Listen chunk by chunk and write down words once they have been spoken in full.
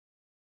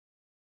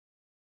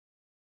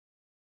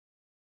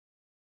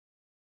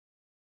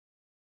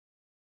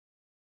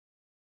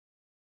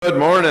Good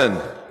morning.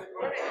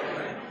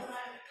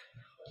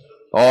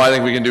 Oh, I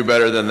think we can do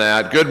better than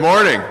that. Good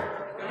morning.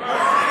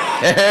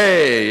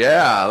 Hey,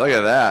 yeah, look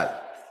at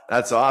that.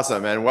 That's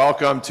awesome. And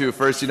welcome to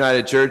First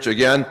United Church.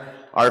 Again,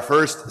 our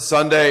first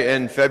Sunday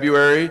in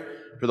February.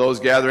 For those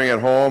gathering at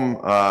home,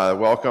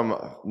 welcome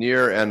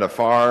near and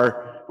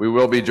afar. We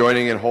will be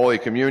joining in Holy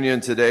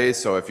Communion today,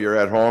 so if you're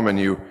at home and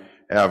you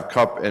have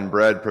cup and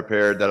bread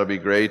prepared, that'll be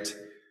great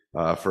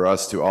for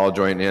us to all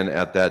join in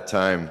at that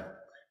time.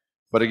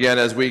 But again,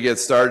 as we get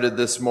started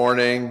this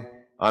morning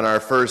on our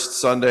first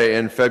Sunday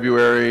in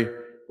February,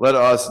 let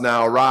us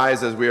now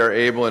rise as we are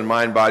able in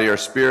mind, body, or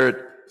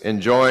spirit,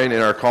 and join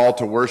in our call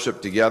to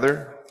worship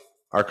together.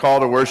 Our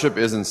call to worship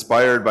is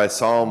inspired by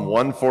Psalm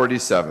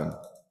 147.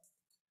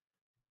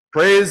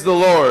 Praise the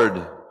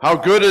Lord! How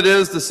good it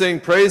is to sing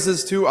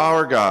praises to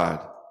our God.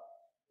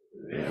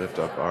 We lift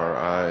up our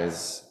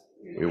eyes.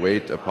 We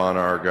wait upon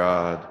our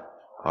God,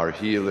 our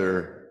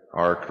healer,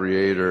 our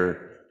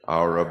creator,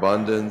 our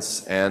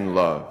abundance and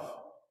love.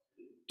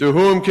 To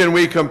whom can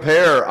we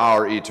compare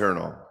our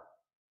eternal?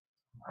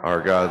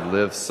 Our God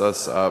lifts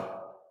us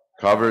up,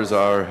 covers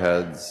our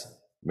heads,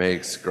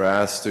 makes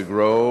grass to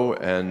grow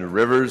and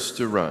rivers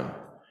to run.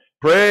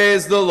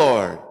 Praise the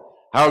Lord!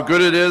 How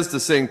good it is to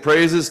sing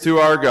praises to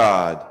our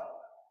God.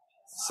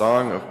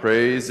 Song of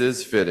praise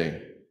is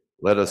fitting.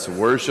 Let us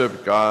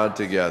worship God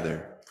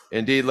together.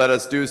 Indeed, let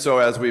us do so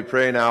as we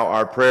pray now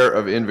our prayer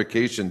of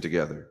invocation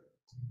together.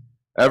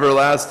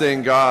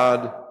 Everlasting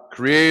God,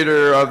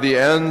 creator of the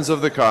ends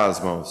of the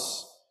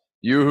cosmos,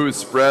 you who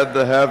spread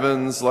the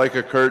heavens like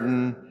a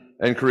curtain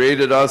and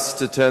created us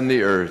to tend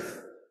the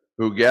earth,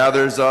 who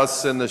gathers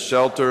us in the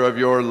shelter of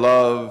your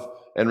love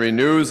and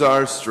renews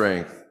our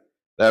strength,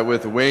 that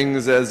with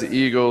wings as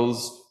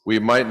eagles we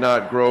might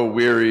not grow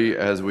weary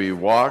as we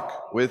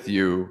walk with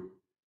you,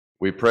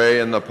 we pray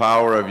in the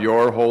power of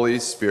your Holy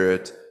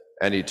Spirit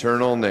and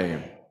eternal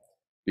name.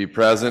 Be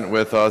present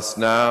with us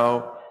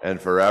now and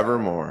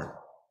forevermore.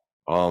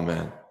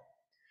 Amen.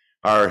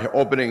 Our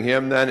opening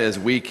hymn then is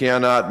We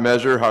Cannot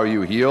Measure How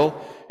You Heal.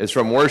 It's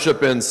from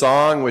Worship in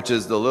Song, which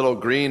is the little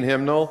green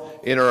hymnal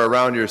in or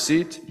around your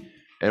seat.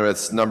 And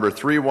it's number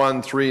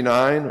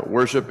 3139,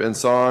 Worship in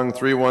Song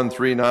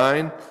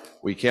 3139.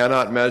 We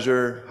cannot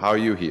measure how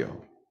you heal.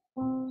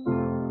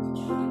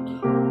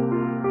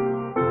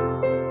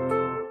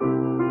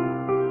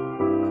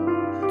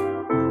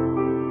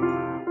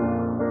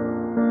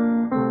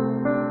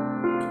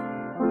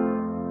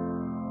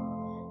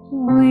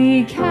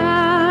 We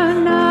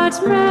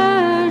cannot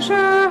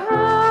measure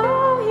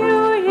how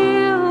you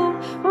heal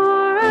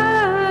or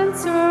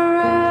answer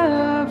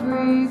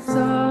every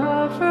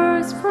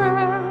sufferer's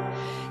prayer,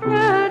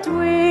 yet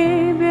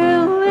we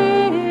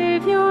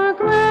believe your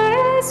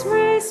grace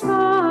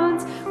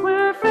responds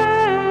where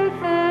faith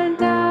and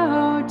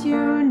doubt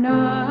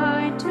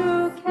unite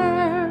to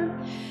care.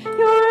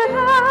 Your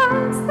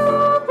hands,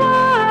 though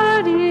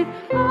bloodied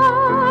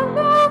on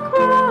the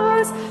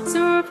cross,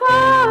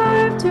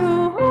 survive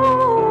to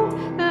hold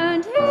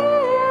and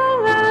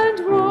heal and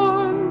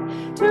warm,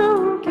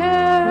 to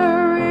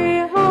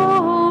carry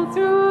hope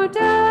through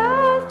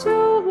death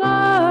to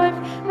life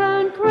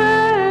and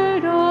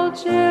cradle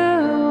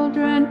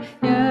children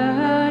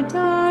yet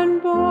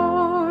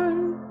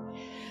unborn.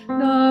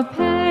 The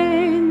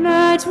pain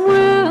that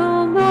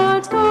will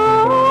not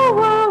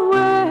go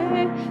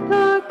away,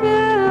 the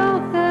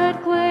guilt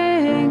that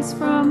clings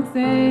from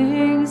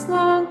things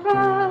long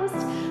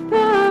past,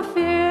 the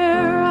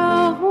fear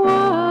of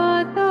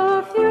what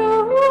the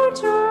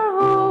future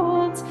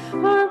holds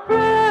are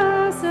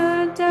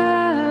present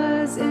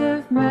as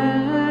if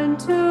meant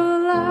to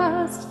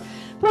last.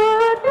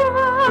 But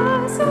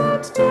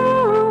present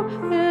too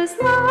is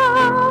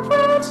love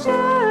which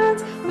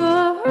sheds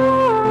the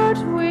hurt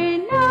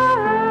we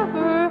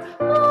never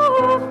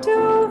hope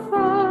to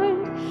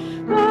find,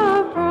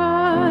 the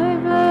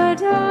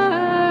private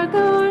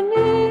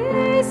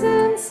agonies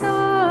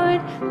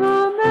inside,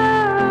 the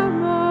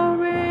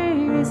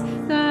memories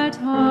that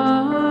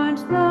haunt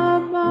the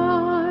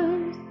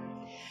mind.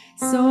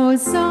 So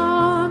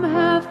some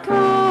have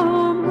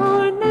come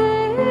who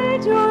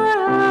need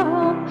your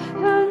help,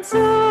 and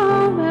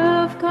some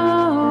have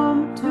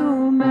come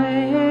to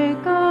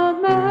make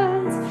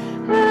amends,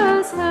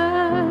 as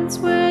hands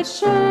which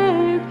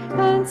shape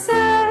and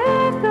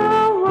save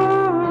the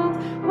world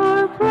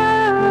are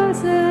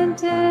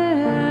present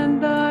in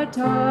the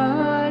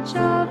touch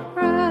of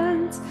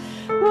friends.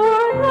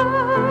 Lord,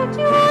 let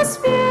your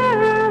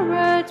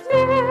Spirit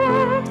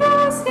meet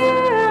us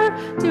here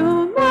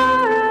to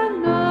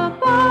mend the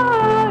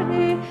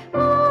body,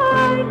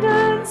 mind,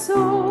 and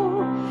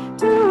soul,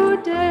 to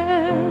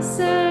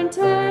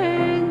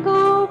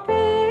disentangle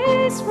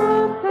peace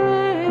from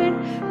pain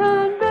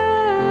and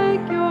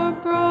make your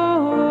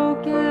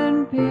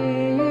broken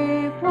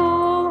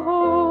people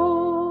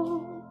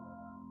whole.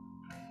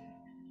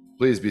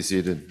 Please be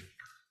seated.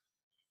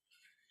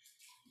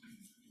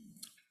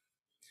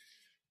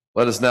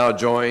 Let us now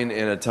join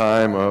in a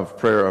time of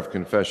prayer of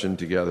confession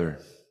together.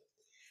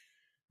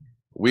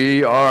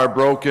 We are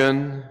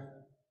broken.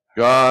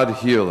 God,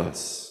 heal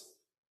us.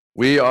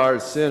 We are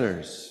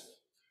sinners.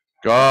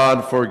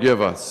 God,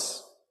 forgive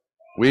us.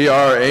 We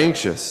are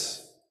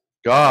anxious.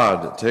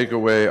 God, take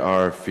away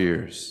our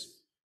fears.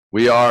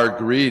 We are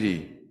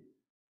greedy.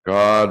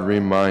 God,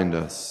 remind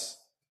us.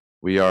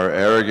 We are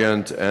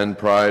arrogant and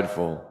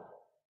prideful.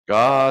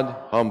 God,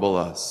 humble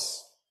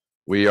us.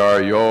 We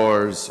are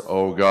yours,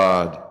 O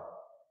God.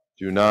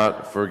 Do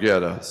not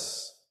forget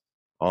us.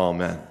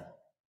 Amen.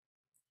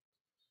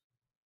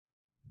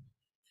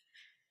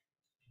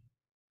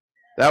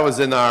 That was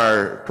in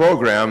our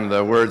program.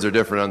 The words are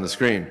different on the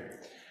screen.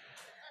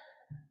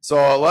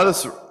 So let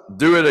us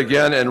do it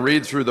again and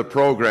read through the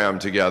program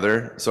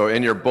together. So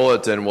in your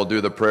bulletin, we'll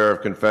do the prayer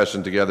of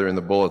confession together in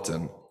the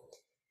bulletin.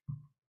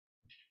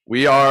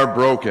 We are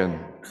broken.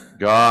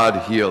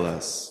 God, heal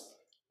us.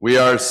 We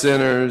are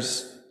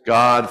sinners.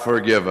 God,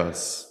 forgive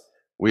us.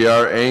 We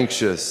are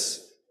anxious.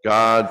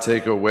 God,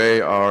 take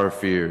away our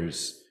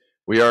fears.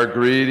 We are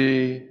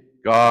greedy.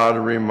 God,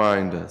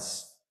 remind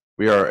us.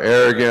 We are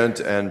arrogant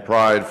and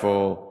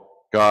prideful.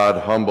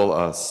 God, humble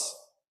us.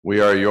 We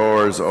are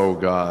yours, O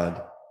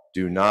God.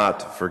 Do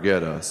not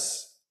forget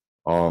us.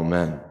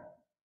 Amen.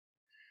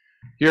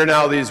 Hear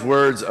now these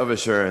words of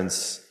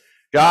assurance.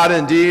 God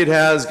indeed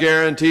has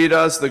guaranteed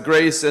us the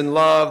grace and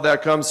love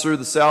that comes through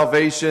the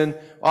salvation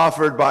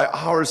offered by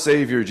our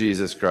Savior,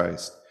 Jesus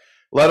Christ.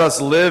 Let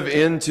us live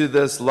into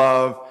this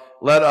love.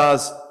 Let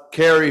us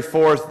carry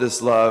forth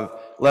this love.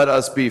 Let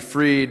us be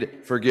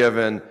freed,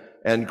 forgiven,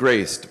 and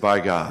graced by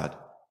God.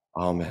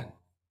 Amen.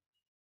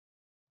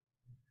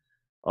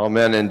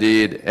 Amen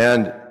indeed.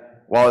 And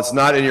while it's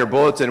not in your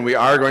bulletin, we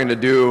are going to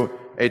do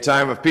a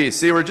time of peace.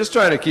 See, we're just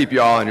trying to keep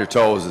you all on your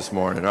toes this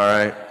morning, all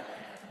right?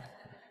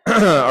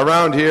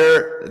 Around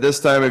here, this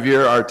time of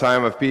year, our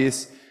time of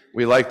peace,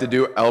 we like to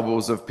do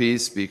elbows of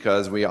peace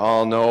because we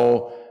all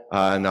know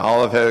and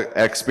all have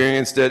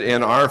experienced it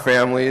in our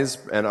families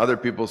and other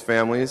people's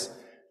families.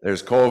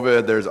 There's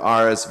COVID, there's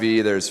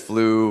RSV, there's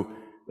flu,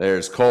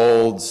 there's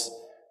colds,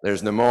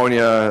 there's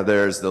pneumonia,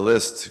 the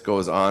list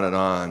goes on and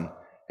on.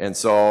 And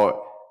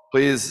so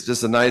please,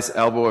 just a nice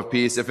elbow of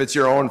peace. If it's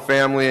your own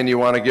family and you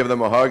want to give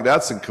them a hug,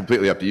 that's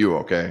completely up to you,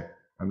 okay?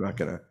 I'm not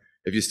going to.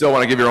 If you still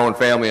want to give your own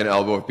family an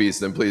elbow of peace,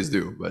 then please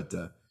do. But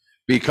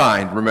be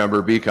kind.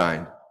 Remember, be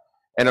kind.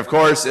 And of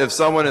course, if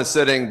someone is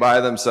sitting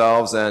by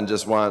themselves and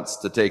just wants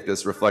to take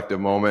this reflective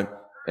moment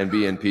and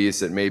be in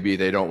peace, it may be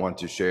they don't want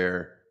to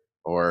share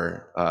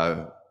or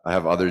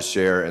have others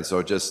share. And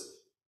so just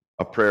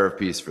a prayer of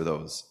peace for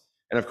those.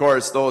 And of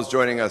course, those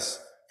joining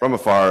us from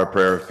afar, a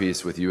prayer of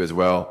peace with you as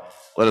well.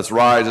 Let us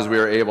rise as we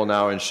are able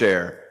now and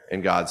share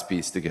in God's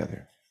peace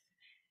together.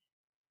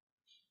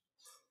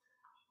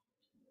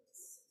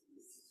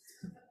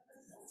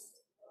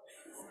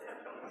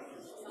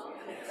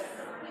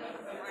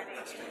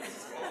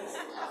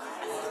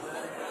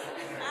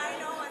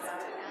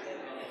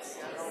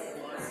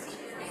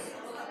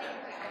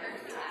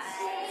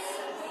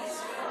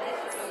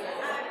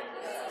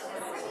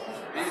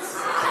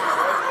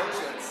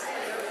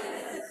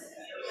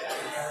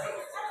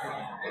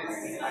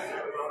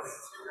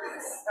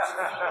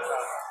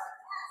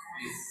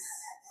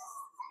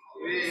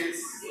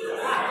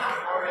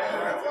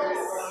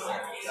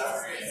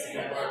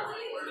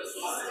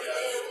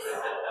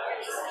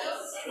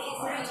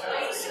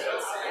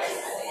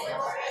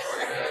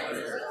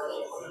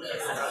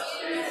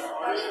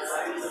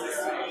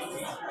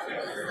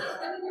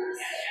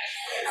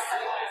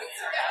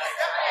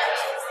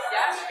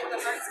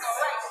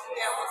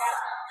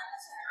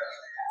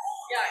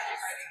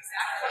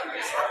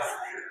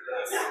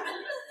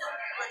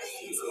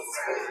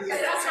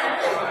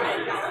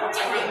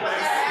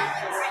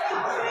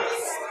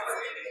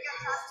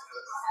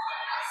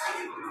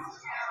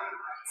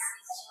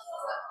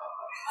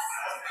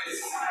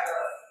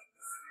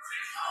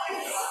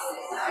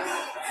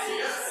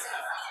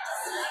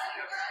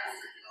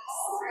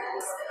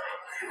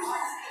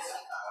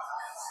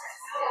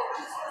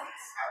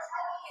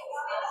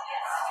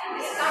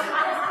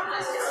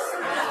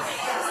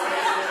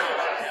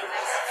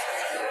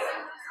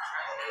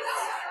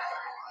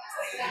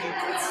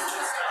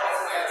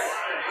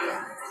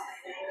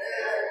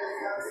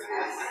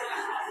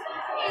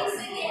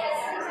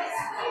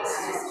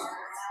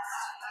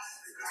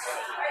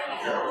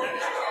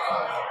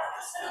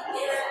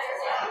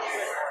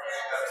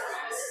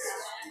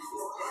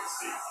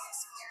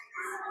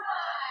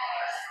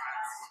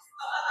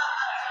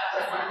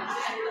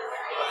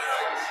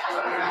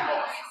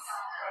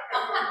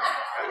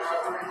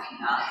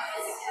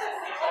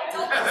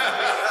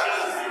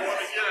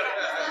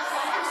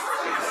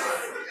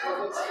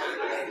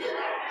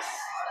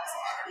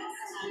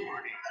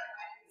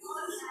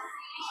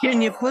 Can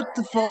you put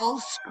the full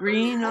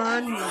screen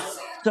on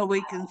so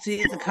we can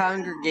see the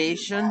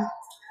congregation?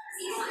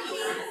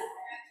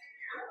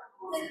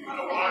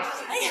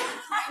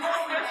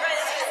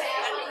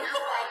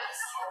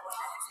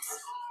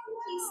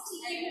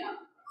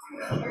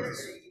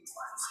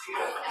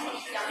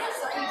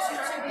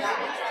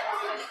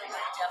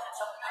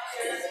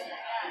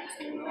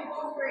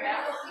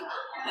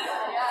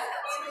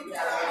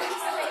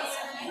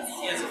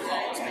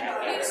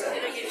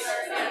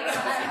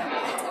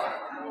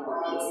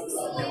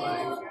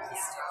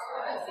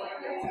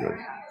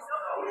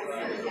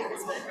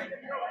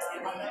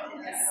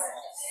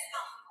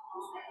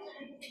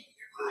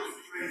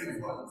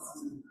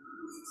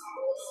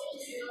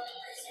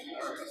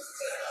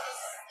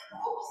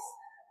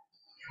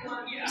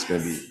 It's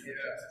going to be,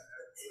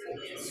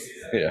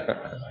 yeah.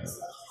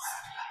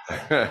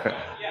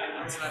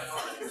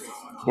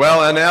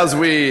 Well, and as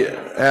we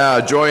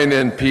join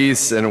in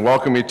peace and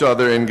welcome each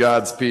other in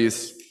God's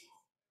peace,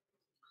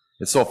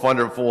 it's so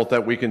wonderful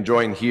that we can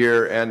join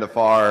here and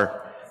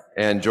afar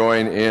and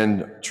join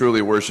in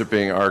truly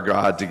worshiping our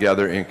God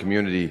together in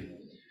community.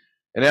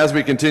 And as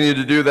we continue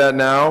to do that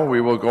now,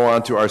 we will go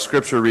on to our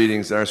scripture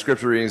readings. And our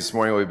scripture readings this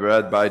morning will be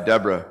read by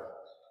Deborah.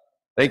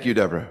 Thank you,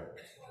 Deborah.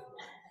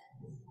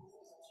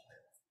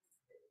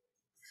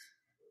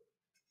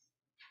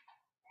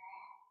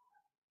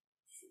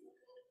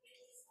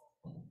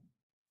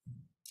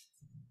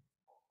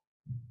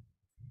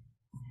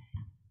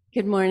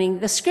 Good morning.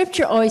 The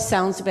scripture always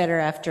sounds better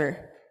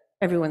after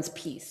everyone's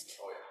peaced.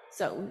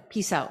 So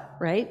peace out,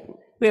 right?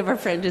 We have a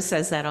friend who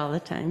says that all the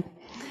time.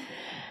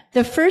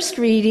 The first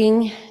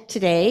reading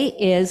today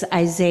is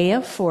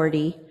Isaiah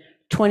 40,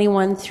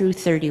 21 through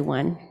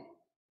 31.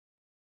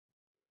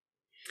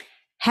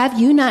 Have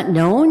you not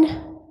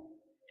known?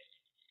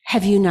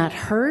 Have you not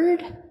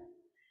heard?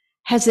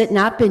 Has it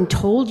not been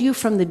told you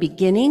from the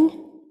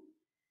beginning?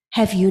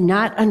 Have you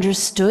not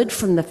understood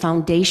from the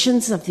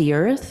foundations of the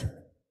earth?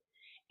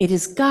 It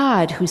is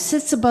God who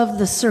sits above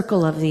the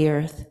circle of the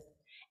earth,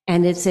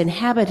 and its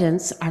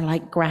inhabitants are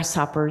like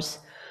grasshoppers,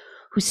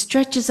 who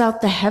stretches out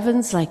the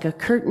heavens like a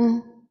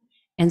curtain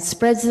and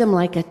spreads them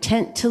like a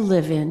tent to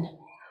live in,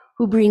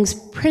 who brings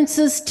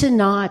princes to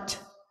naught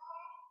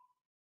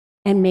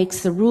and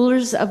makes the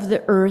rulers of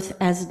the earth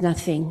as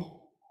nothing.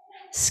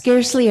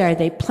 Scarcely are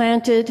they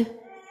planted,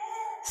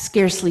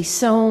 scarcely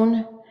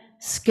sown,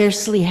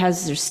 scarcely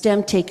has their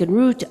stem taken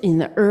root in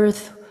the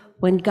earth,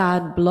 when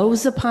God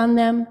blows upon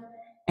them,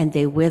 and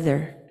they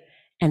wither,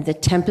 and the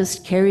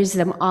tempest carries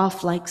them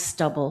off like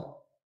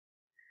stubble.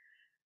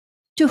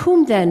 To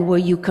whom then will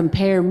you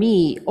compare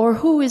me, or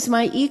who is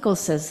my equal,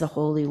 says the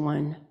Holy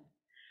One?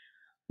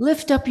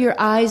 Lift up your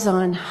eyes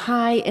on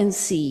high and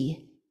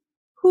see.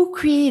 Who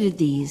created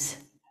these?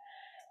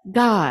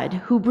 God,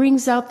 who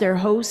brings out their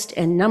host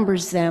and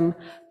numbers them,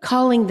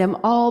 calling them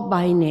all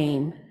by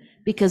name,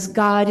 because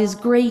God is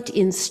great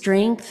in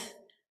strength,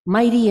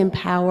 mighty in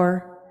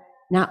power,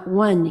 not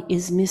one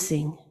is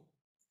missing.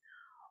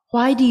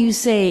 Why do you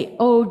say,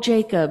 O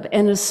Jacob,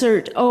 and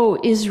assert, O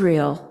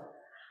Israel?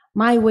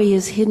 My way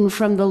is hidden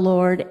from the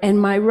Lord, and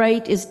my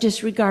right is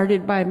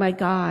disregarded by my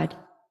God.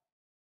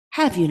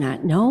 Have you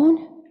not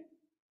known?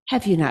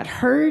 Have you not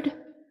heard?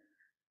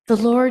 The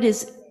Lord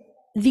is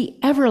the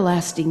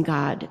everlasting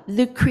God,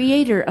 the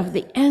creator of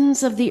the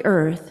ends of the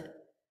earth.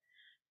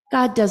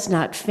 God does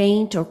not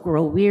faint or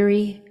grow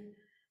weary.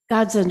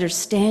 God's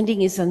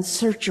understanding is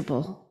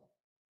unsearchable.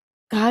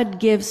 God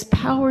gives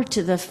power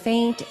to the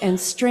faint and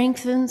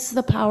strengthens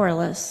the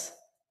powerless.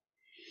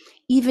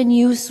 Even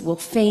youths will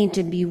faint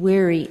and be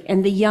weary,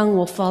 and the young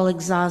will fall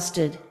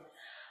exhausted.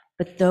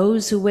 But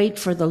those who wait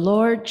for the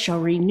Lord shall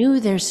renew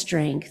their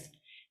strength.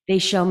 They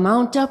shall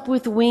mount up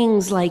with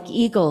wings like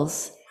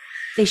eagles.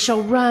 They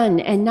shall run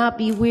and not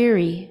be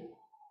weary.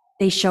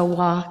 They shall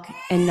walk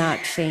and not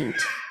faint.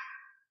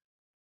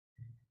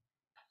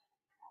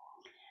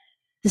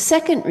 The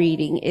second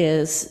reading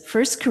is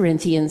 1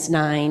 Corinthians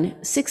 9,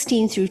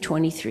 16 through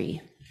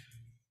 23.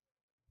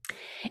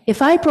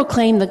 If I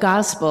proclaim the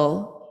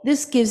gospel,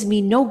 this gives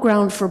me no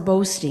ground for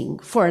boasting,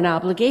 for an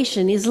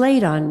obligation is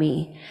laid on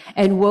me,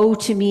 and woe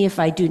to me if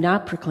I do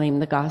not proclaim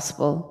the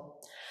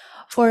gospel.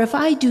 For if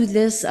I do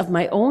this of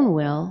my own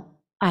will,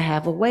 I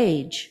have a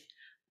wage,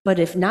 but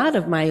if not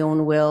of my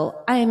own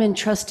will, I am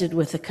entrusted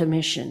with a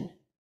commission.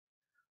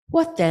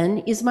 What then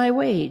is my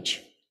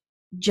wage?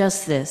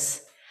 Just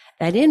this,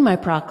 that in my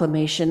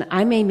proclamation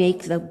I may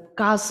make the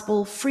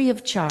gospel free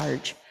of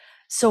charge,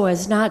 so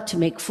as not to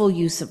make full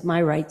use of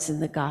my rights in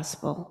the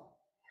gospel.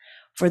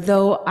 For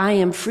though I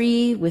am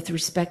free with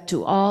respect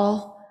to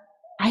all,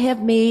 I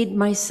have made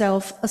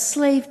myself a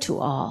slave to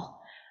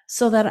all,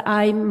 so that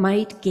I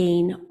might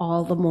gain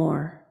all the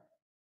more.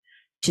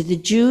 To the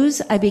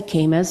Jews I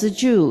became as a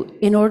Jew,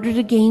 in order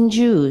to gain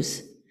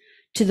Jews.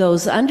 To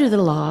those under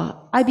the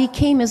law I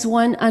became as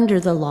one under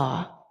the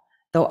law,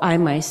 though I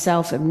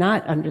myself am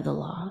not under the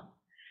law,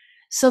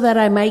 so that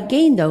I might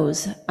gain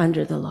those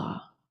under the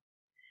law.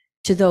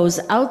 To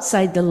those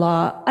outside the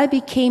law, I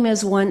became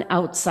as one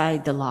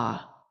outside the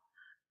law,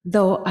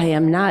 though I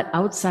am not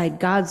outside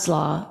God's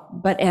law,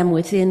 but am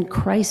within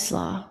Christ's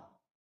law,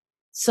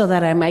 so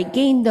that I might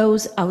gain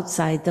those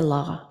outside the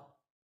law.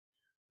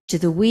 To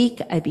the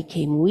weak, I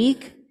became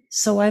weak,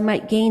 so I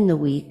might gain the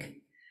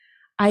weak.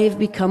 I have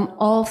become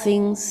all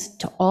things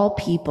to all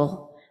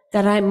people,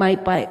 that I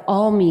might by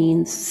all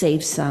means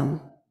save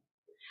some.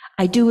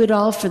 I do it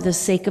all for the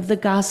sake of the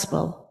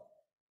gospel,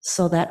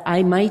 so that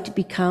I might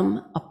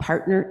become a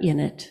partner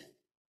in it.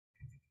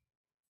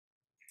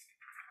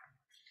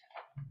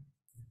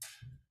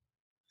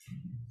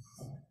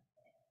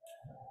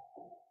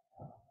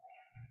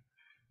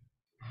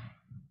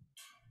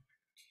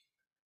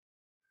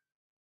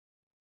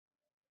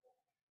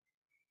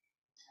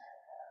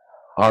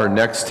 Our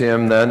next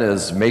hymn then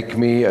is Make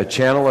Me a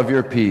Channel of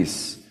Your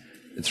Peace.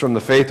 It's from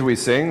the Faith We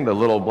Sing, the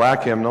little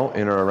black hymnal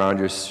in or around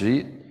your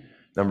sheet,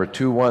 number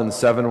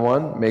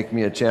 2171, Make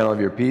Me a Channel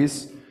of Your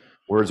Peace.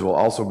 Words will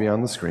also be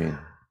on the screen.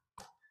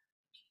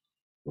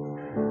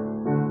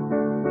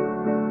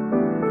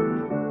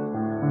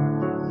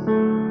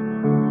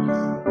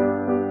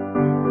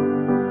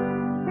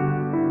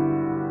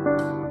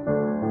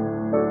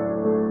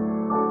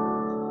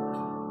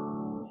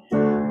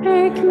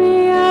 Make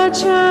me a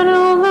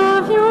channel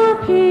of your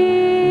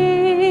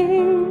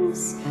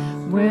peace.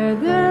 Where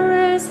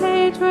there is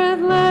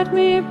hatred, let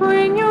me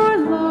bring your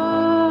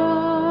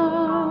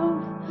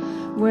love.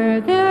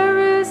 Where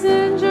there is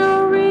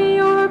injury,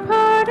 your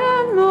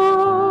pardon,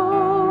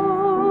 Lord.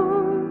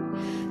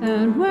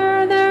 And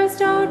where there's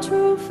doubt,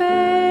 true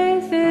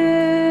faith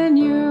in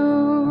you.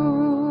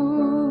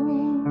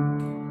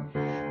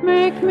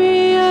 Make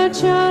me a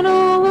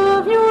channel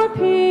of your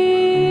peace.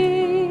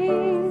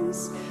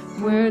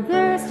 Where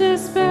there's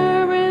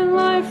despair in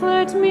life,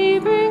 let me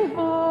bring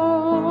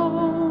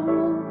hope.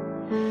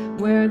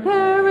 Where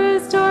there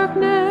is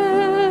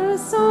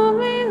darkness,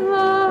 only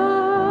light.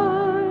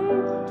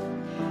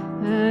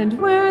 And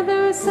where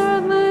there's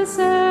sadness,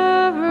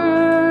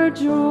 ever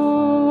joy.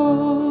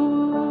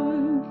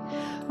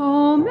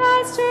 Oh,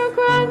 Master,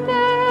 grant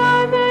that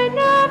I may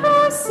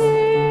never seek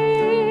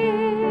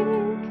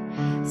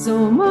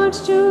so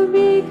much to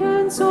be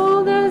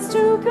consoled as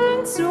to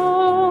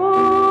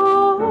console,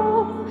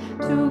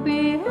 to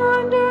be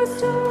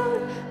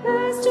understood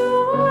as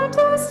to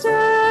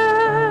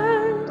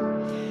understand,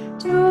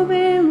 to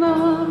be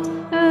loved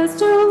as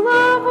to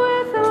love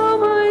with all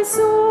my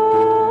soul.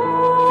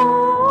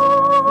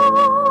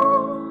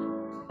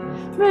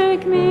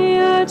 Make me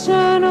a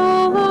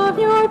channel of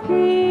your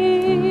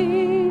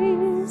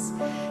peace.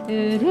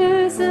 It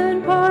is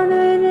in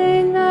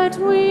pardoning that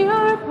we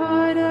are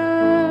pardoned,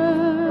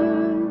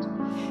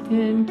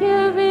 in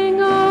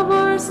giving of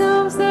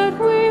ourselves that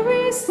we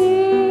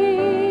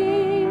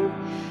receive,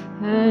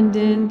 and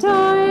in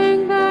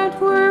dying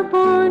that we're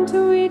born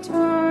to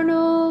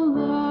eternal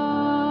life.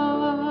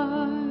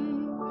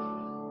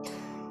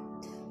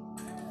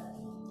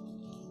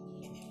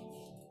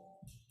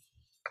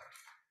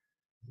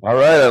 All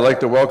right, I'd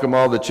like to welcome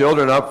all the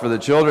children up for the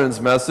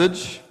children's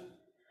message,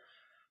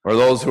 or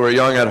those who are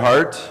young at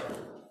heart.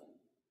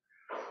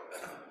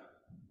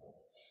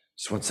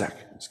 Just 1 sec.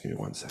 Just give me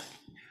 1 sec.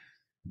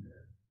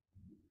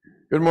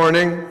 Good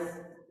morning.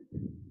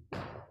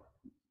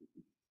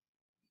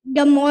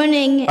 Good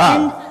morning,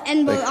 Ah,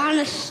 and we're on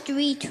a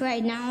street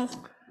right now.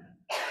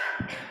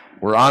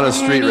 We're on a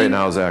street right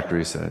now,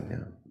 Zachary said.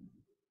 Yeah.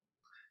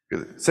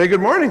 Good. Say good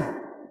morning.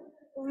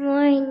 Good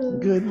morning.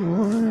 Good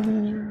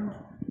morning.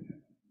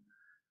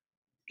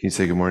 Can you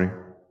say good morning?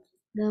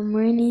 Good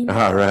morning.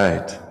 All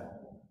right.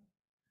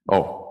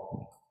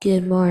 Oh.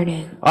 Good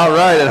morning. All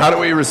right, and how do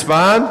we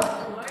respond?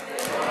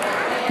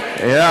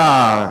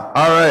 Yeah,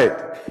 all right.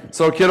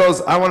 So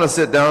kiddos, I want to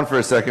sit down for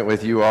a second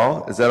with you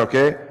all. Is that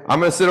okay? I'm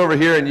going to sit over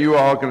here and you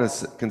all can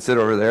sit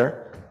over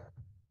there.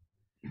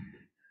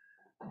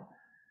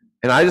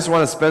 And I just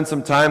want to spend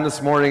some time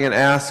this morning and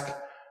ask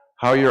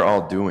how you're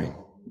all doing.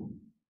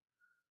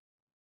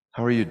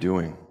 How are you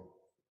doing?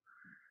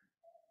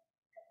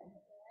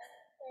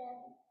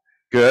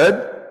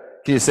 Good?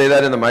 Can you say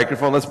that in the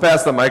microphone? Let's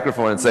pass the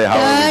microphone and say, how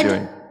are we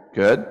doing?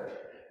 Good?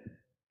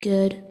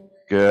 Good.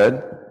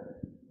 Good?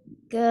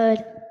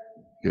 Good.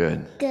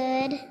 Good.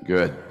 Good.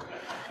 Good.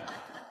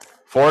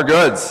 4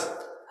 goods.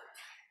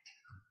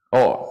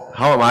 Oh,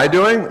 how am I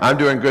doing? I'm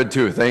doing good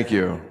too. Thank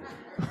you.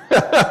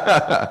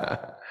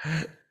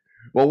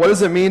 Well, what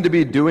does it mean to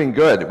be doing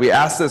good? We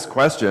ask this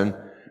question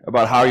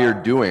about how you're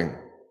doing.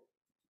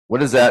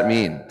 What does that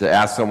mean to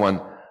ask someone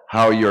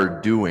how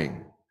you're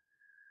doing?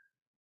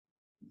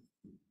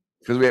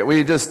 Because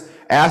we just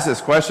ask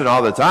this question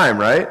all the time,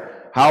 right?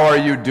 How are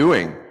you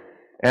doing?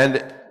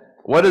 And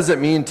what does it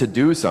mean to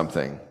do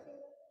something?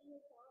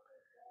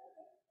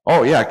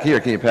 Oh, yeah, here,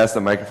 can you pass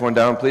the microphone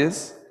down,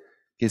 please?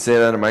 Can you say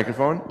that in a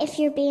microphone? If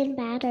you're being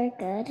bad or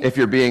good. If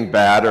you're being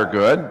bad or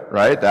good,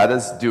 right? That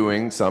is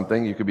doing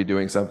something. You could be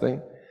doing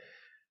something.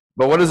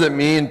 But what does it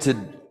mean to,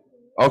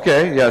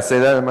 okay, yeah, say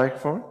that in a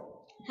microphone.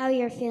 How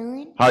you're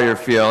feeling. How you're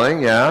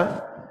feeling,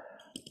 yeah.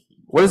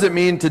 What does it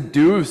mean to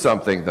do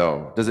something,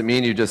 though? Does it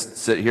mean you just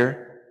sit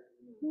here?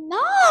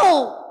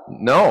 No.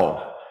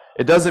 No,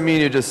 it doesn't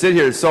mean you just sit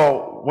here.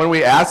 So when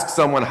we ask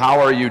someone, how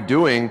are you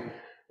doing?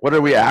 What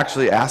are we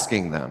actually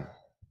asking them?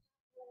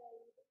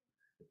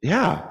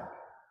 Yeah.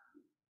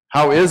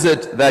 How is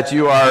it that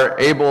you are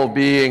able,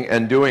 being,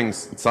 and doing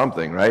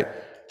something, right?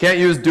 Can't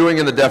use doing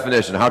in the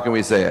definition. How can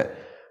we say it?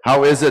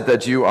 How is it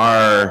that you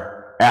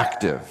are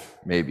active,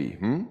 maybe?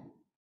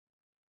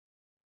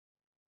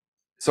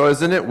 So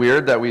isn't it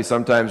weird that we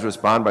sometimes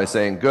respond by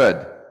saying,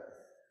 good?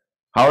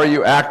 How are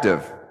you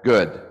active?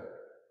 Good.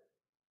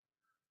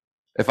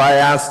 If I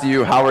asked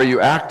you, how are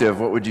you active,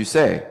 what would you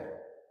say?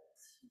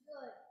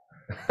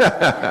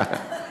 Good.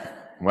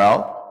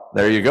 Well,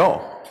 there you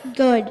go.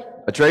 Good.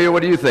 Atreyu,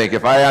 what do you think?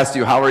 If I asked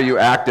you, how are you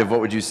active, what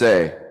would you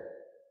say?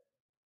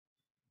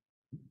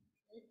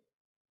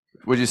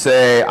 Would you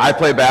say, I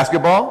play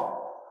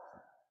basketball?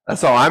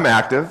 That's how I'm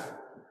active.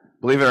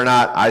 Believe it or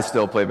not, I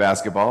still play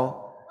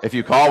basketball. If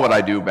you call what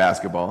I do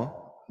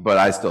basketball, but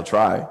I still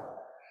try.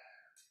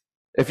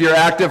 If you're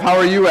active, how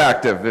are you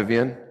active,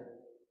 Vivian?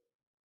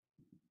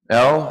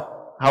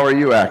 Elle, how are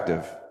you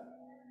active?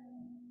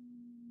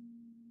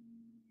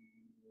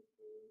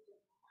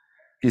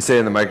 Can you say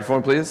in the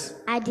microphone, please?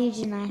 I do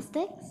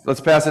gymnastics.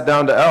 Let's pass it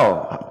down to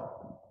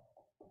Elle.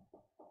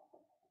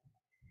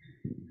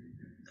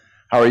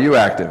 How are you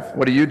active?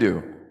 What do you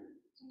do?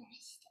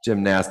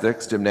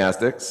 Gymnastics. I'm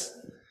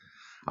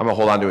going to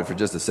hold on to it for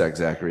just a sec,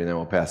 Zachary, and then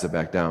we'll pass it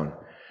back down.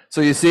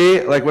 So you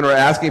see, like when we're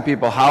asking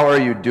people, how are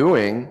you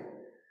doing?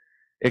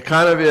 It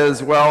kind of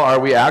is, well, are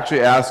we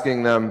actually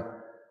asking them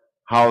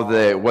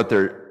what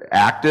they're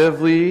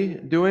actively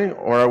doing,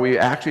 or are we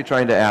actually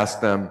trying to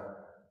ask them,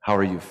 how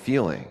are you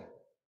feeling?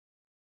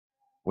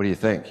 What do you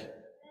think?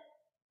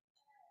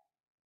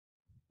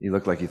 You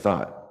look like you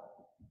thought.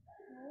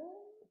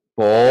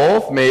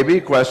 Both,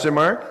 maybe, question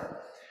mark.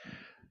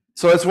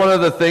 So it's one of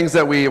the things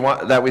that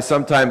we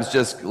sometimes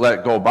just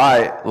let go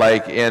by,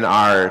 like in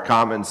our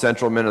common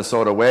central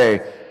Minnesota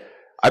way.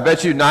 I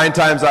bet you 9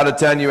 times out of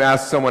 10 you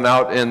ask someone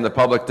out in the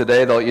public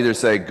today, they'll either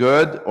say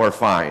good or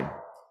fine,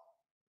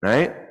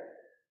 right?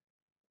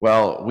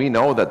 Well, we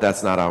know that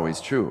that's not always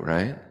true,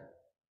 right?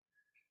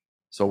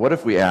 So what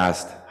if we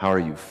asked, how are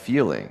you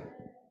feeling?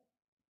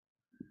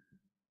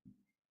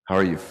 How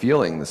are you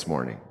feeling this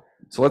morning?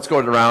 So let's go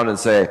around and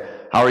say,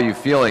 how are you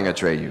feeling,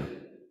 Atreyu?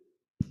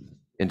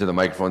 Into the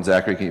microphone,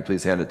 Zachary, can you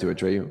please hand it to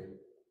Atreyu?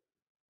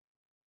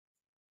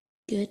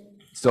 Good.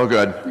 Still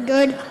good.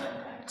 Good.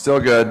 Still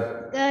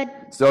good. Good.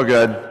 Still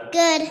good.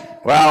 Good.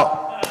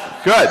 Well,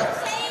 good.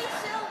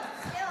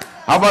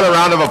 How about a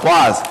round of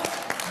applause?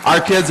 Our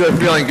kids are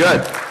feeling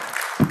good.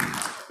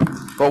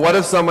 But what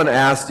if someone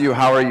asked you,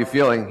 how are you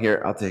feeling?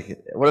 Here, I'll take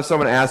it. What if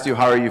someone asked you,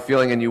 how are you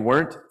feeling, and you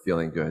weren't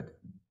feeling good?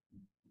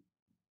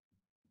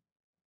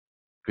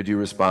 Could you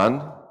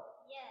respond? Yes.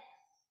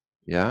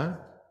 Yeah?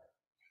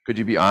 Could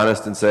you be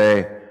honest and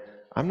say,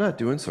 I'm not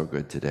doing so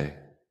good today?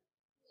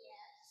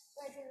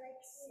 Yes.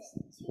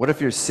 What if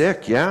you're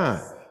sick?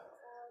 Yeah.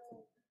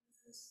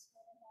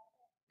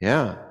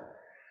 Yeah.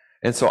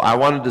 And so I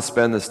wanted to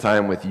spend this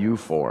time with you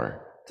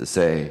to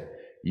say,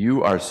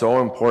 you are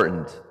so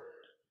important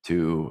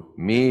to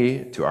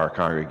me, to our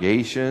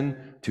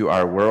congregation, to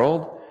our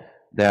world,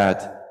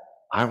 that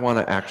I want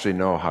to actually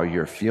know how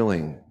you're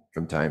feeling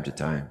from time to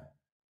time.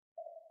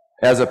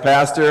 As a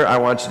pastor, I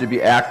want you to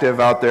be active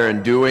out there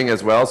and doing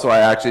as well, so I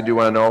actually do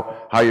want to know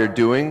how you're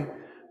doing.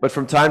 But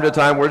from time to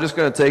time, we're just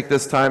going to take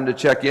this time to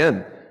check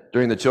in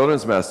during the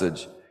children's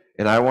message.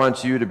 And I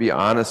want you to be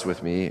honest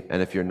with me,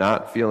 and if you're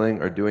not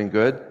feeling or doing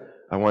good,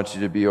 I want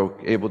you to be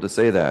able to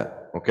say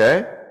that,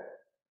 okay?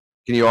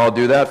 Can you all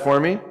do that for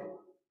me?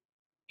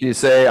 Can you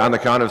say on the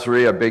count of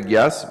 3 a big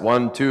yes?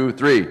 1, 2,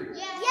 3.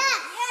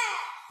 Yes.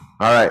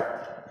 All right.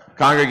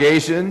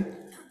 Congregation,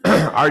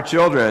 our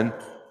children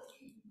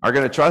are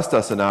going to trust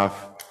us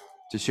enough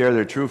to share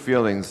their true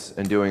feelings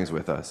and doings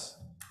with us.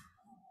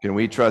 Can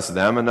we trust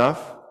them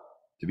enough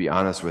to be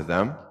honest with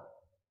them?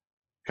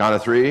 Count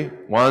of 3.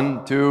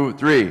 1, 2,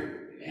 3.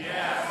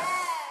 Yes.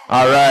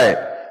 All right.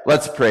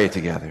 Let's pray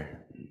together.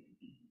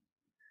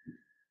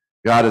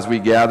 God, as we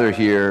gather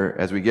here,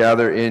 as we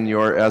gather in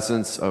your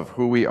essence of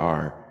who we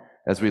are,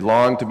 as we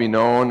long to be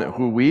known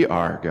who we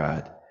are,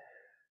 God,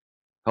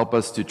 help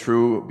us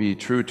to be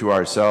true to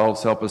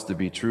ourselves. Help us to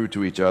be true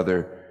to each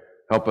other.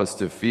 Help us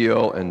to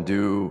feel and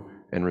do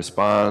and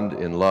respond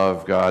in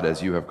love, God,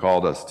 as you have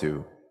called us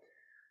to.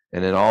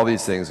 And in all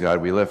these things,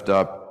 God, we lift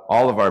up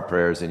all of our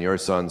prayers in your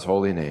Son's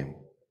holy name.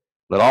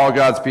 Let all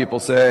God's people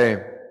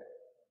say,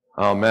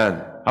 Amen.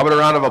 How about a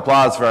round of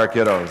applause for our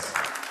kiddos?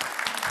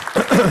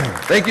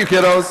 Thank you,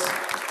 kiddos.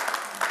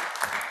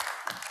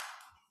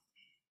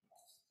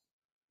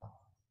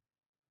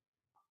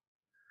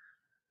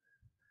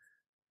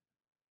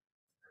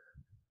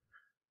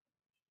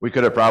 We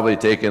could have probably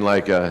taken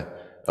like a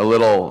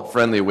little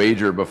friendly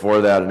wager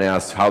before that and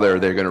asked how they're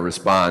going to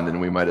respond, and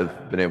we might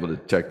have been able to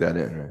check that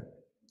in, right?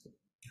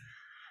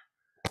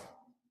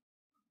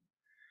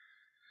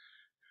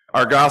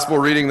 Our gospel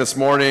reading this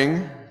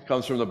morning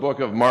comes from the book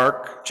of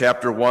Mark,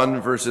 chapter 1,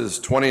 verses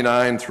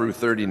 29 through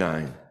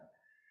 39.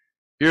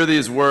 Hear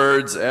these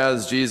words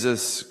as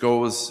Jesus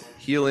goes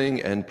healing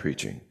and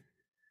preaching.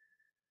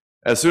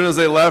 As soon as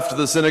they left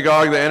the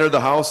synagogue, they entered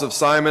the house of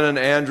Simon and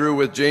Andrew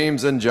with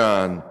James and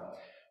John.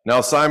 Now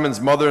Simon's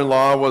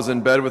mother-in-law was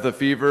in bed with a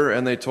fever,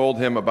 and they told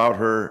him about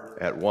her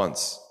at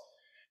once.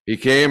 He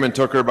came and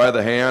took her by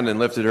the hand and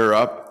lifted her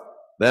up.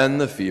 Then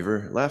the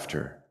fever left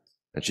her,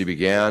 and she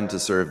began to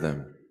serve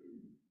them.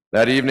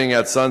 That evening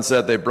at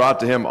sunset, they brought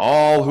to him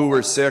all who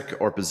were sick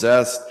or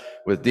possessed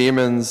with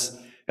demons,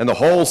 and the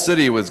whole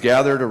city was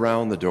gathered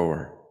around the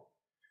door.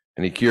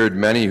 And he cured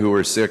many who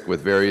were sick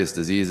with various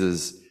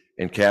diseases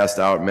and cast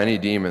out many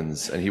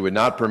demons, and he would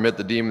not permit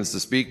the demons to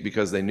speak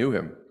because they knew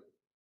him.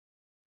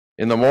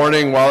 In the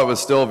morning, while it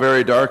was still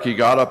very dark, he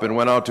got up and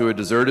went out to a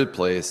deserted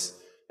place,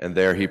 and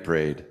there he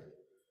prayed.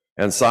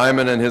 And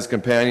Simon and his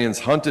companions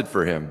hunted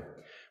for him.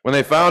 When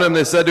they found him,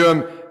 they said to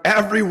him,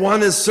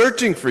 "Everyone is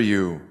searching for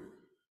you."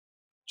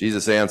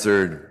 Jesus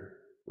answered,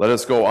 "Let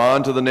us go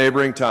on to the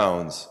neighboring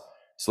towns,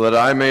 so that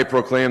I may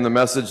proclaim the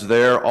message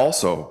there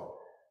also,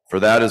 for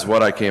that is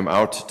what I came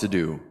out to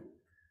do."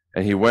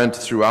 And he went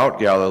throughout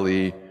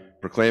Galilee,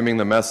 proclaiming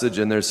the message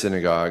in their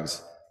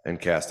synagogues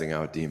and casting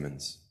out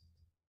demons.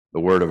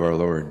 The word of our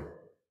Lord.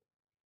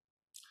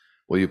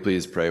 Will you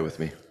please pray with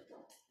me?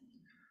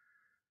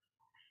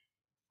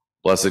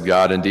 Blessed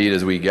God, indeed,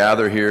 as we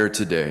gather here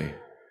today,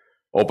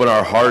 open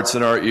our hearts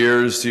and our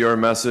ears to your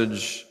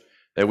message,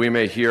 that we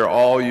may hear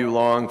all you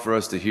long for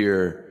us to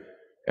hear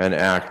and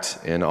act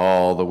in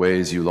all the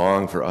ways you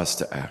long for us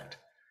to act.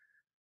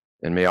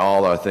 And may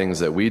all our things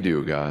that we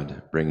do,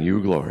 God, bring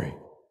you glory.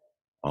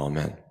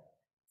 Amen.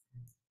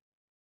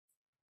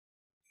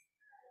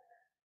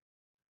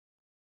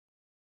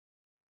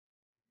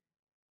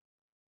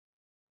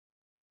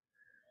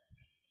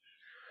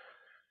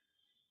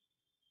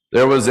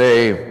 There was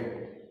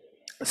a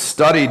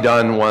study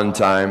done one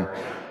time,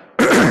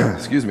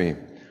 excuse me,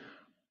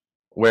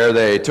 where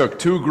they took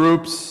two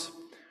groups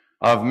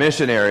of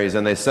missionaries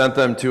and they sent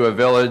them to a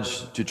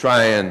village to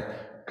try and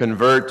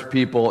convert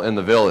people in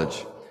the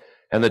village.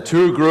 And the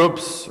two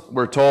groups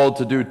were told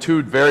to do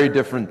two very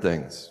different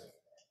things.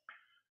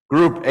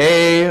 Group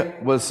A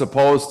was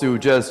supposed to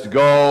just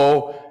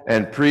go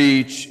and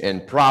preach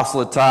and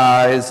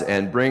proselytize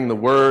and bring the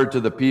word to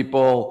the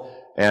people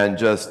and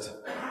just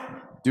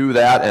do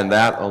that and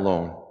that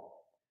alone.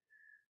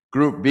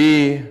 Group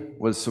B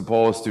was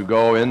supposed to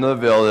go in the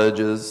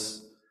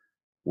villages,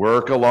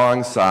 work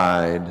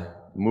alongside,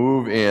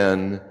 move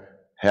in,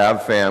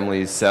 have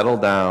families, settle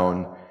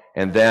down,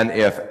 and then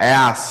if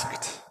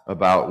asked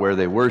about where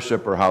they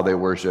worship or how they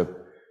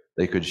worship,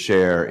 they could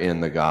share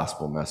in the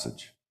gospel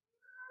message.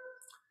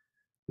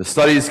 The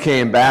studies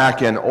came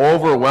back, and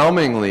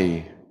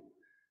overwhelmingly,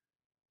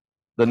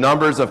 the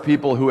numbers of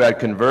people who had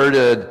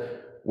converted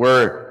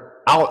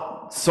were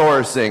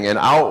outsourcing and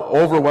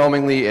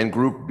overwhelmingly in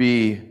Group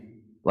B,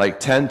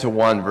 like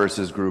 10-1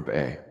 versus Group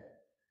A.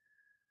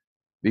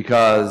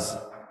 Because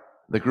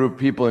the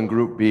people in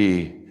Group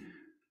B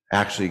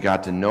actually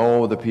got to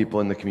know the people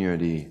in the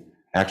community,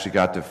 actually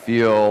got to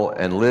feel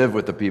and live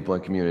with the people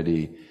in the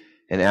community,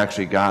 and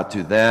actually got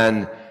to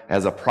then,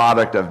 as a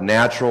product of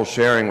natural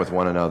sharing with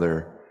one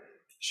another,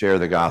 share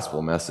the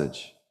gospel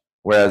message.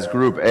 Whereas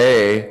Group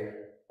A,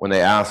 when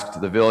they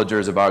asked the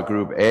villagers about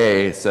Group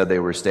A, said they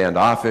were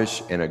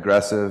standoffish and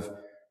aggressive,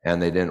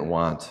 and they didn't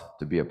want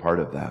to be a part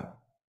of that.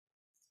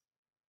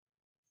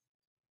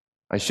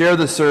 I share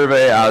this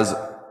survey as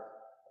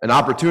an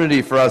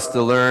opportunity for us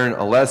to learn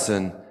a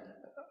lesson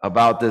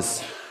about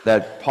this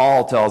that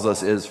Paul tells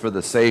us is for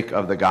the sake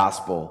of the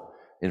gospel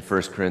in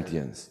 1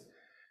 Corinthians.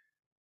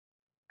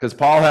 Because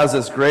Paul has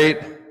this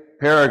great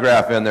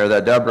paragraph in there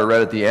that Deborah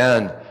read at the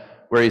end,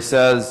 where he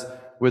says,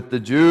 "With the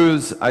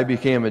Jews I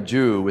became a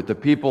Jew. With the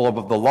people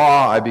of the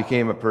law I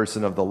became a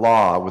person of the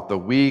law. With the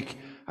weak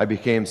I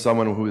became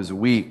someone who is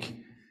weak."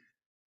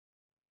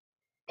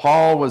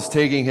 Paul was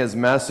taking his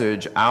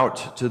message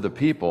out to the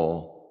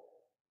people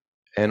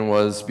and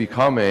was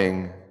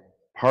becoming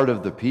part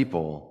of the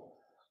people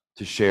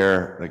to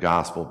share the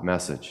gospel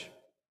message.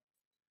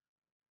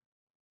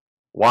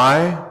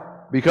 Why?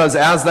 Because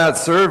as that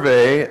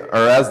survey,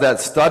 or as that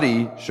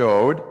study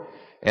showed,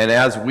 and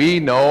as we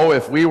know,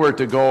 if we were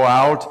to go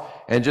out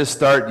and just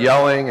start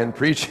yelling and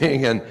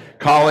preaching and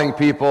calling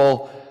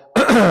people,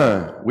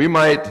 we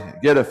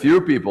might get a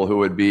few people who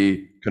would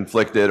be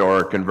conflicted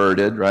or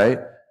converted, right?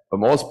 But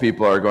most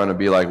people are going to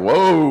be like,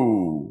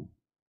 whoa,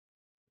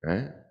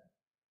 right?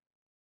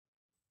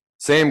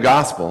 Same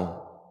gospel,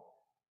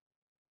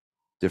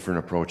 different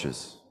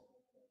approaches.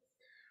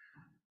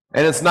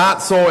 And it's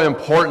not so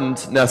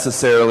important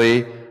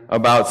necessarily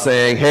about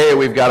saying, hey,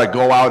 we've got to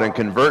go out and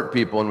convert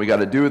people and we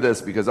got to do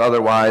this because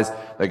otherwise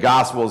the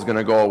gospel is going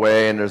to go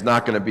away and there's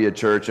not going to be a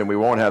church and we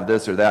won't have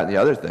this or that and the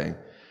other thing.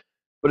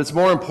 But it's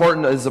more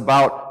important is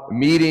about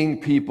meeting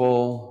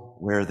people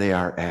where they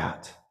are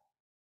at.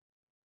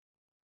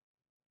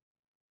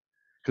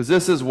 Because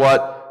this is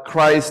what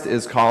Christ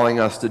is calling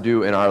us to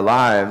do in our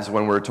lives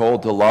when we're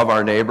told to love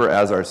our neighbor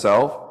as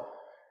ourselves.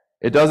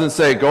 It doesn't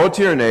say, go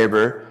to your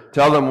neighbor,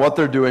 tell them what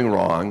they're doing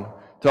wrong,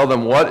 tell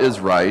them what is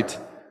right,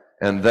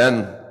 and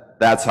then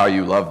that's how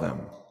you love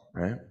them,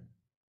 right?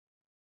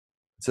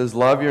 It says,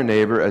 love your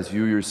neighbor as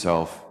you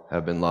yourself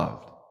have been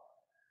loved.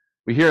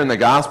 We hear in the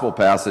gospel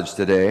passage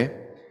today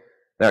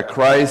that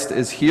Christ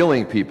is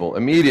healing people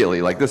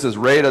immediately. Like this is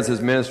right as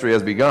his ministry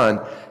has begun,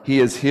 he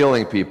is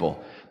healing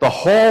people. The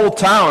whole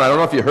town, I don't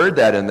know if you heard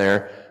that in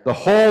there, the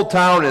whole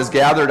town is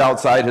gathered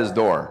outside his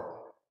door.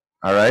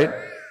 All right?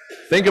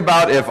 Think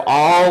about if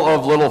all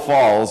of Little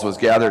Falls was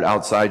gathered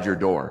outside your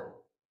door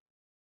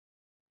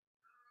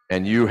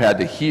and you had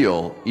to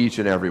heal each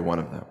and every one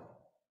of them.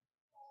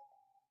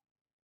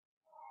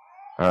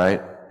 All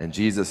right? And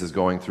Jesus is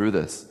going through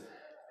this.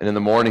 And in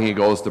the morning he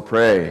goes to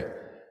pray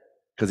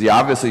because he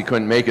obviously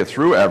couldn't make it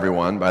through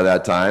everyone by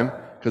that time,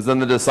 because then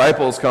the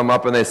disciples come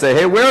up and they say,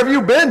 "Hey, where have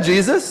you been,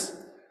 Jesus?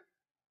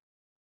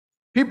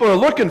 People are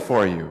looking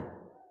for you."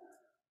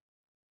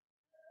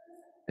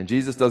 And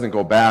Jesus doesn't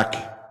go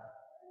back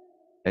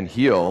and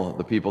heal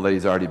the people that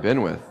he's already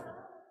been with.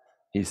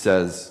 He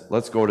says,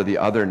 let's go to the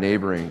other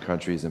neighboring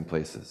countries and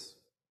places.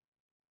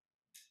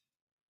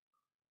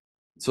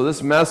 So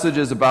this message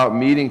is about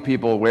meeting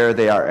people where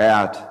they are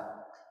at,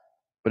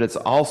 but it's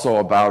also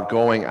about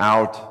going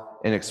out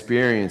and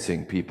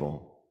experiencing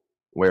people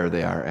where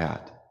they are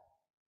at.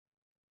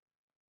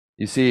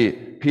 You see,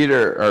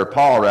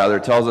 Paul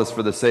tells us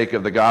for the sake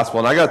of the gospel,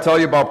 and I got to tell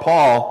you about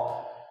Paul,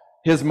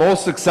 his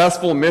most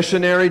successful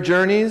missionary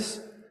journeys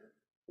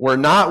were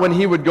not when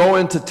he would go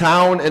into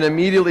town and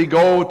immediately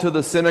go to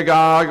the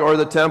synagogue or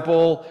the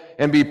temple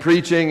and be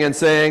preaching and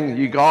saying,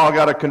 you all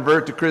got to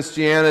convert to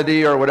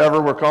Christianity, or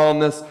whatever we're calling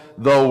this.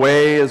 The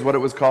way is what it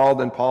was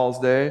called in Paul's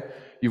day.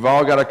 You've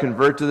all got to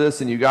convert to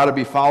this, and you got to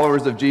be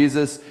followers of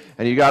Jesus,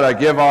 and you got to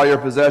give all your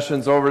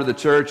possessions over to the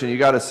church, and you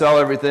got to sell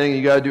everything, and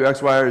you got to do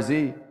X, Y, or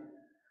Z.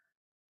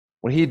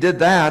 When he did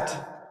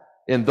that,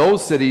 in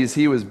those cities,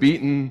 he was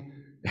beaten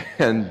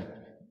and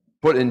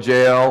put in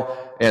jail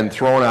and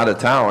thrown out of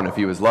town if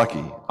he was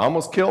lucky.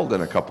 Almost killed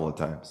in a couple of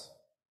times.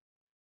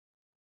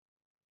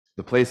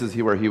 The places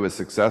where he was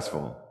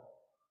successful,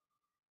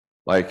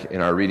 like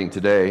in our reading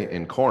today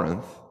in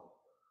Corinth,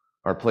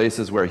 are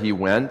places where he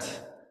went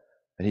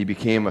and he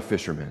became a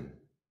fisherman,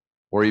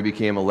 or he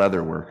became a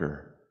leather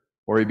worker,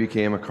 or he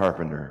became a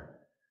carpenter,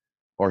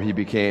 or he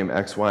became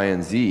X, Y,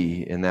 and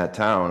Z in that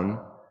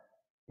town,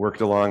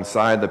 worked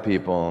alongside the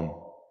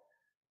people.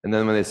 And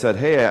then when they said,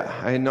 hey,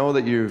 I know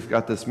that you've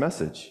got this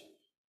message,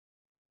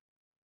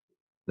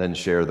 then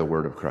share the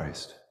word of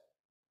Christ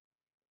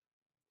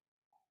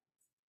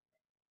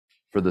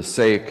for the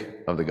sake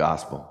of the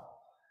gospel.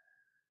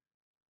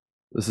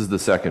 This is the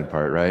second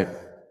part, right?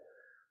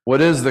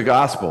 What is the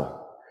gospel?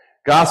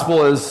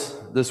 Gospel is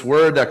this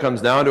word that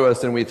comes down to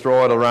us and we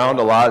throw it around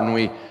a lot, and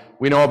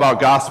we know about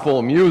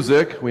gospel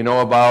music. We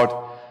know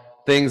about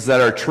things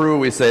that are true.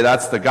 We say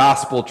that's the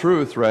gospel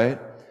truth, right?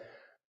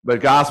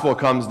 But gospel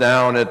comes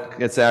down,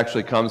 it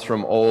actually comes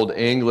from Old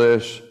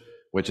English,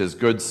 which is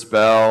good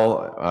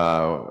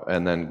spell,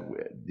 and then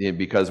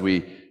because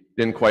we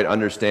didn't quite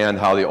understand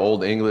how the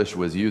Old English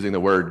was using the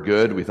word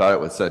good, we thought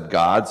it was said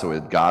God, so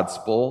it's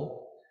Godspel,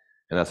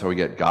 and that's how we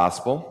get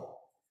gospel.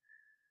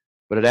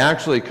 But it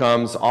actually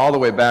comes all the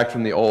way back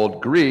from the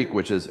Old Greek,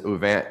 which is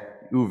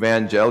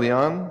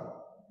evangelion,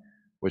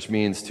 which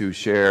means to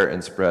share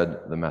and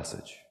spread the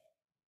message.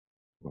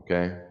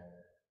 Okay?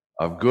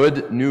 Of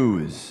good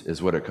news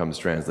is what it comes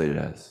translated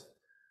as.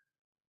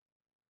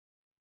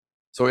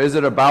 So is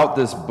it about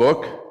this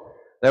book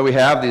that we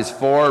have, these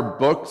 4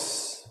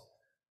 books,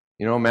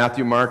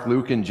 Matthew, Mark,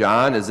 Luke, and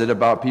John? Is it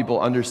about people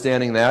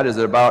understanding that? Is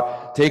it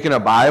about taking a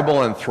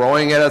Bible and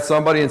throwing it at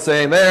somebody and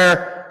saying,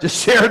 there,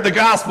 just shared the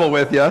gospel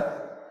with you.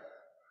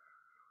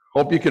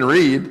 Hope you can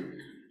read.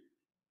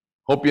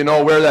 Hope you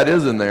know where that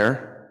is in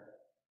there.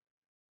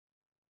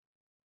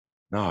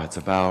 No, it's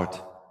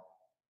about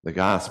the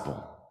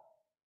gospel,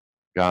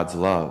 God's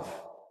love,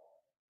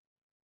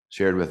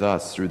 shared with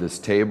us through this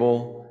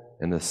table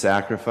and the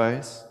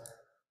sacrifice,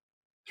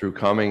 through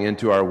coming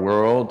into our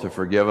world to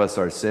forgive us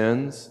our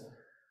sins,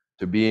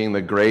 to being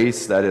the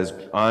grace that is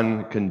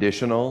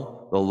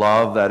unconditional, the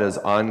love that is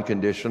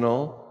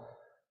unconditional,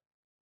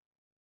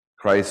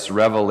 Christ's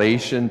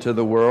revelation to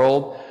the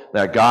world,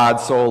 that God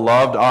so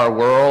loved our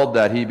world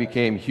that he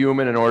became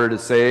human in order to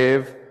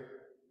save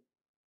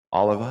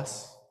all of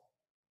us.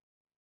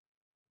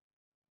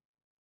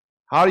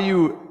 How do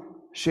you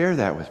share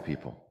that with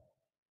people?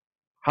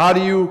 How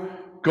do you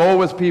go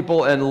with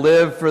people and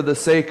live for the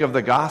sake of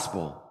the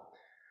gospel?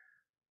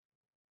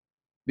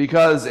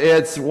 Because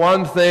it's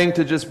one thing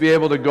to just be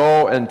able to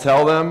go and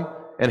tell them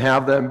and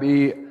have them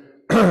be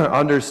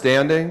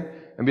understanding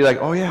and be like,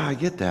 oh yeah, I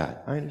get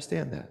that. I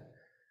understand that.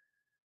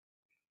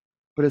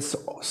 But it's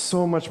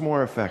so much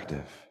more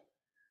effective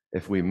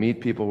if we meet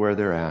people where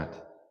they're at,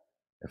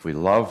 if we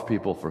love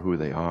people for who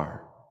they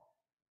are,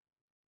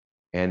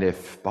 and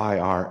if by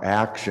our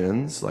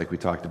actions, like we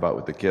talked about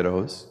with the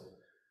kiddos,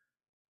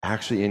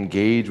 actually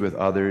engage with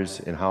others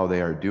in how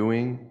they are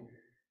doing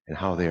and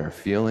how they are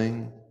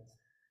feeling,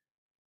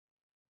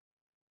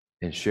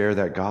 and share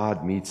that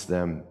God meets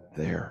them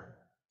there,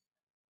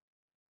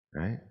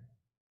 right?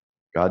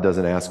 God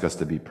doesn't ask us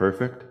to be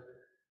perfect.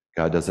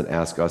 God doesn't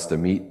ask us to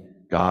meet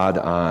God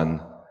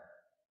on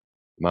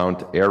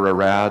Mount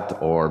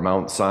Ararat or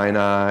Mount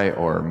Sinai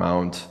or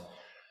Mount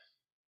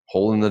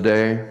Hole in the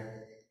Day,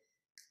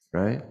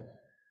 right?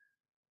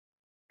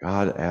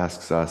 God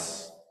asks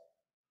us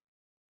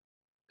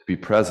to be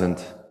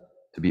present,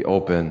 to be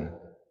open,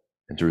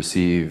 and to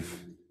receive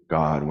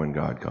God when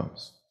God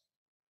comes.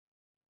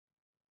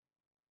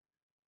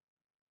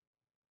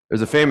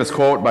 There's a famous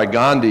quote by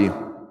Gandhi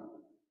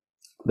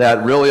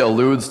that really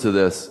alludes to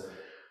this,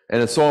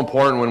 and it's so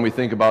important when we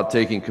think about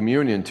taking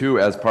communion too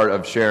as part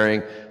of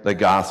sharing the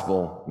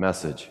gospel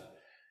message.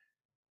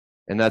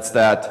 And that's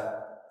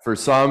that for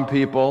some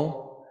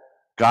people,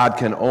 God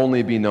can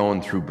only be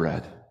known through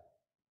bread.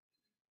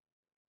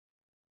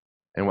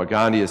 And what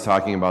Gandhi is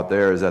talking about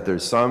there is that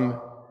there's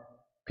some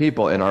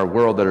people in our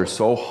world that are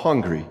so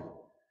hungry,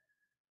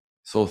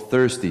 so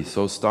thirsty,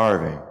 so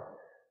starving,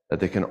 that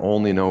they can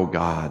only know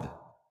God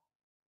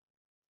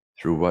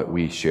through what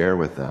we share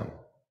with them.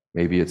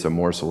 Maybe it's a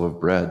morsel of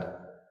bread.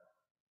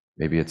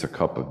 Maybe it's a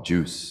cup of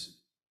juice.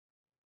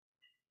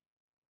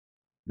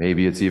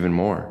 Maybe it's even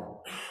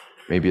more.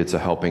 Maybe it's a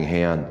helping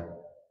hand,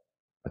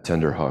 a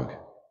tender hug.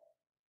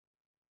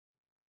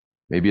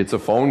 Maybe it's a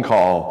phone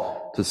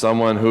call to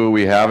someone who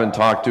we haven't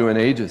talked to in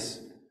ages.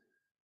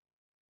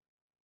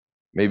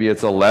 Maybe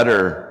it's a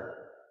letter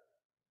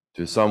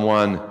to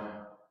someone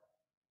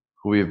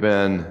who we've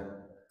been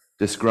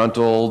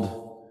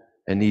disgruntled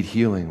and need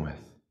healing with.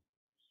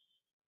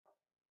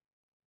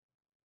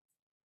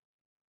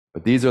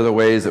 But these are the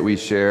ways that we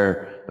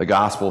share the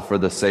gospel for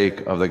the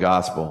sake of the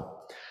gospel.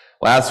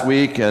 Last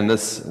week, and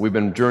we've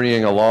been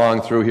journeying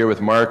along through here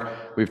with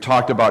Mark, we've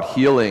talked about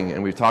healing,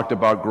 and we've talked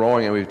about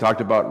growing, and we've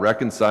talked about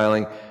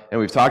reconciling, and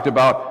we've talked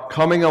about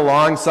coming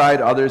alongside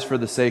others for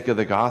the sake of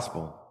the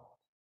gospel.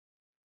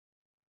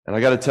 And I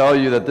got to tell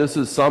you that this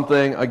is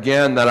something,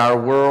 again, that our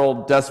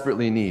world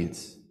desperately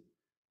needs.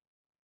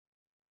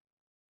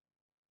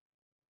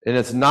 And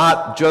it's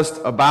not just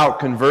about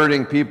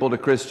converting people to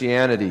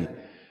Christianity.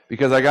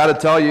 Because I got to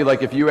tell you,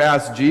 like if you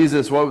ask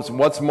Jesus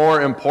what's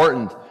more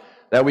important,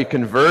 that we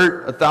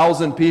convert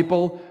 1,000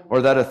 people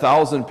or that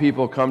 1,000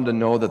 people come to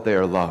know that they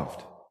are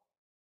loved?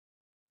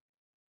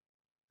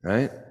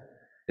 Right?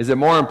 Is it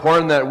more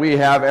important that we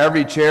have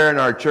every chair in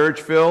our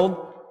church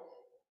filled?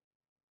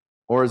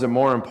 Or is it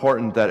more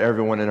important that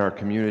everyone in our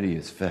community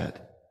is fed?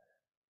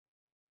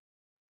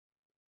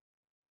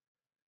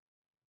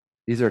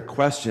 These are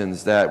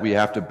questions that we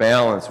have to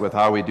balance with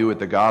how we do with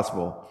the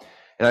gospel.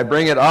 And I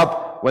bring it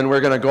up when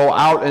we're going to go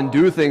out and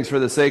do things for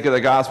the sake of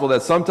the gospel,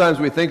 that sometimes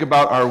we think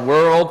about our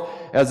world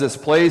as this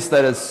place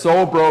that is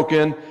so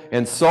broken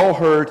and so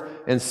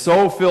hurt and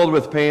so filled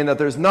with pain that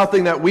there's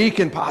nothing that we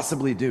can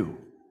possibly do.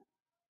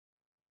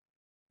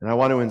 And I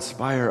want to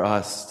inspire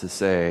us to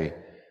say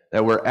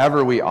that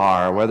wherever we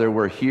are, whether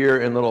we're here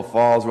in Little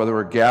Falls, whether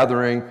we're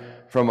gathering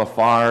from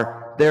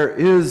afar, there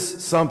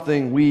is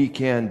something we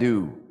can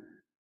do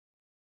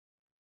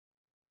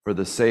for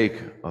the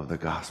sake of the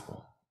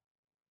gospel.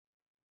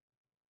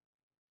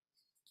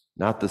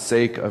 Not the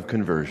sake of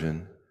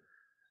conversion,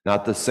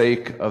 not the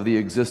sake of the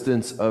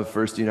existence of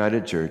First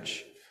United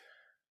Church,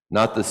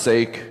 not the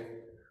sake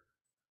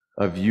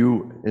of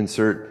you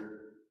insert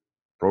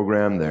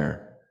program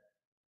there,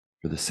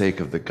 for the sake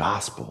of the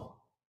gospel,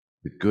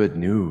 the good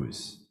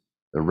news,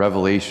 the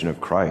revelation of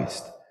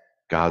Christ,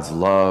 God's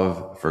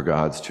love for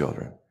God's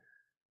children.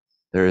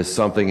 There is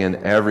something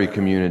in every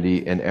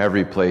community, in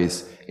every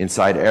place,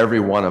 inside every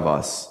one of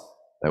us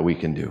that we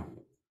can do.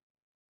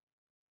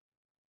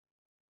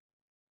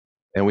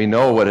 And we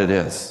know what it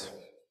is,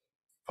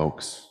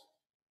 folks.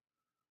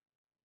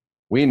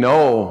 We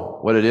know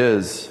what it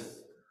is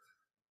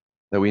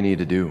that we need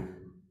to do,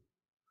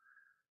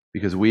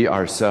 because we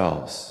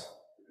ourselves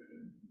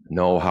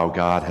know how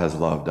God has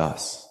loved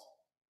us.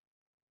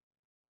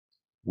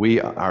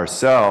 We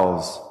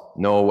ourselves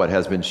know what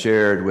has been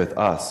shared with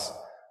us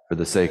for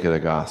the sake of the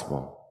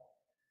gospel.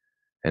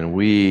 And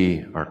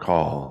we are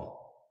called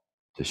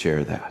to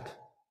share that.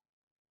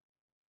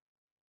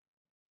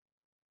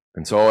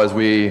 And so as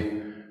we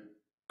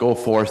go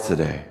forth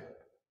today,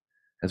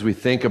 as we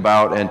think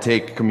about and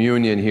take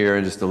communion here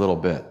in just a little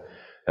bit,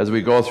 as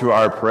we go through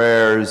our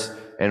prayers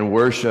and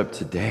worship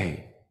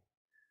today,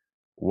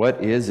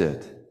 what is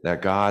it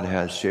that God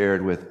has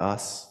shared with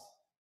us,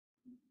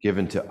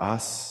 given to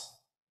us,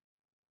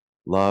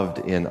 loved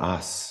in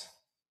us,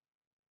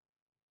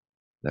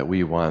 that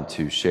we want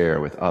to share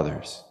with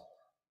others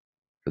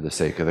for the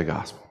sake of the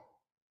gospel?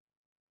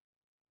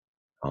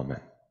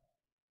 Amen.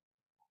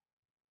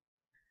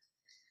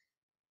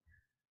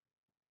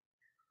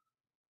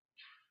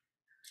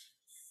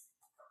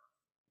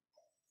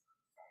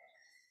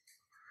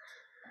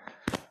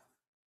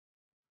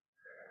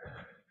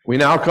 We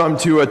now come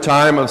to a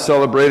time of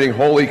celebrating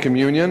Holy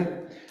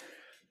Communion.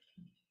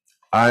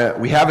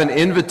 We have an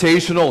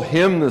invitational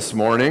hymn this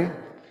morning,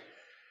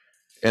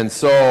 and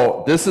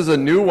so this is a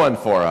new one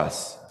for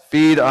us.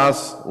 Feed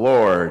Us,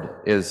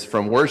 Lord, is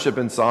from Worship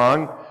and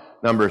Song,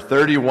 number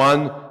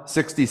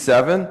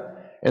 3167.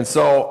 And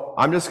so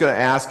I'm just going to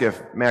ask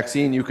if,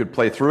 Maxine, you could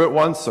play through it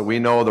once so we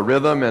know the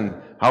rhythm and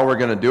how we're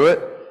going to do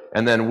it.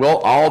 And then we'll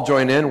all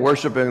join in.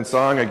 Worship and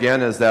Song,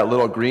 again, is that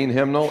little green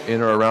hymnal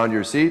in or around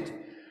your seat.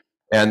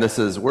 And this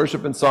is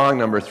Worship and Song,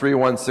 number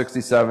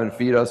 3167,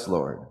 Feed Us,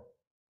 Lord.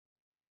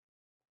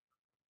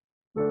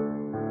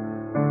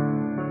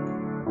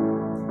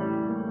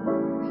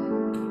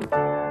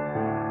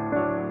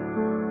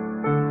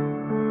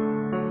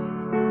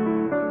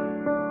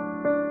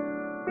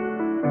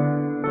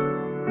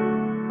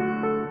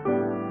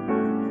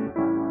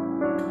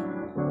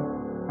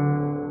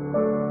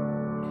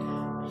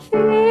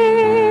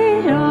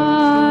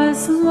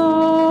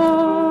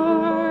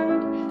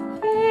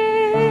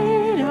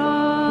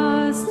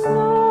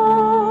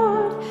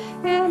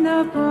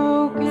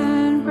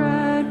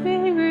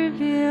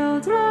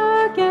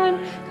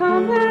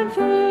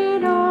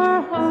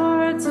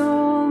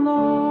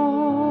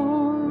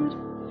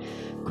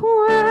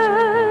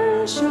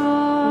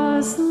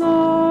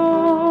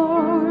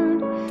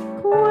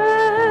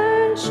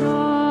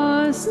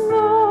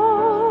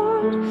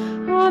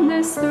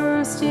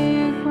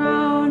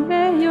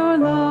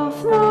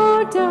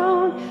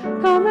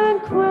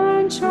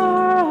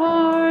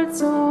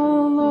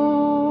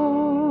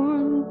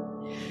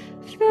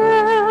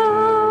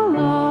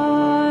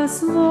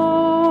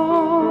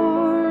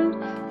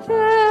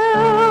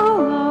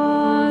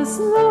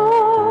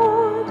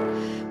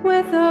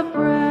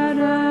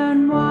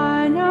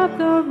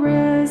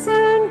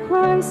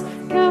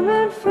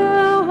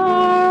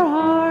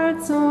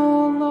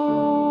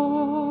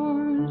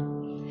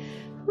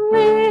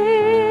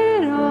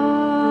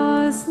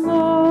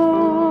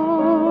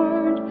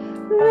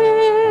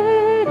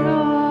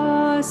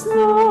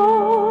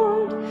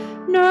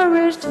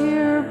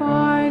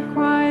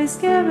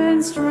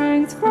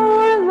 thanks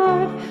for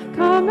life.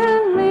 Come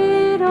and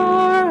lead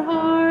our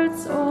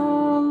hearts,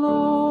 O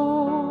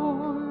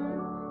Lord.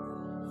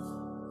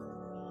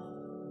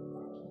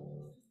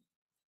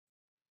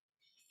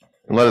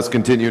 And let us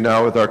continue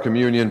now with our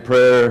communion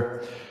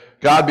prayer.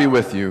 God be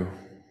with you.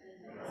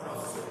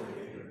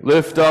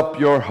 Lift up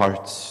your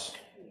hearts.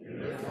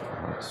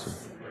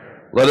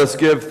 Let us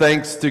give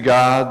thanks to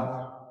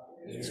God.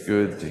 It's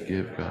good to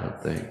give God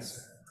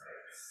thanks.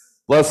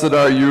 Blessed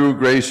are you,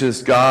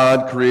 gracious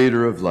God,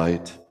 creator of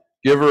light,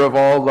 giver of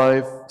all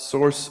life,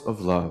 source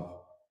of love.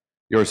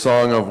 Your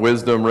song of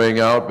wisdom rang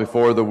out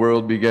before the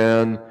world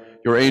began.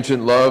 Your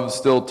ancient love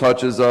still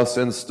touches us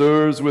and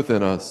stirs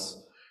within us.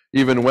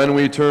 Even when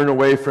we turn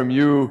away from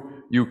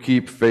you, you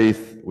keep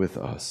faith with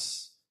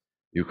us.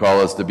 You call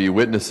us to be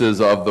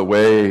witnesses of the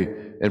way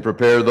and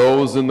prepare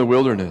those in the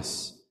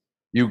wilderness.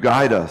 You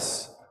guide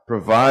us,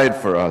 provide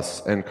for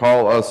us, and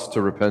call us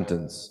to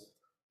repentance.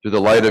 To the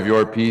light of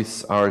your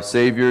peace, our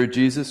Savior,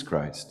 Jesus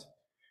Christ.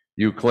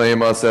 You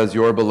claim us as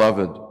your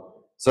beloved,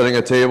 setting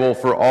a table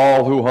for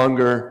all who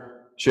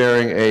hunger,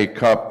 sharing a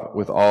cup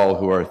with all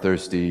who are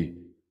thirsty.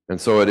 And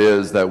so it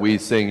is that we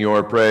sing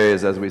your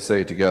praise as we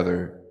say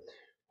together,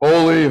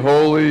 Holy,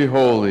 holy,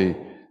 holy,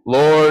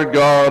 Lord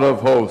God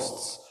of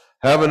hosts,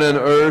 heaven and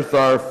earth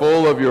are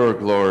full of your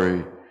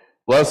glory.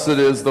 Blessed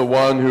is the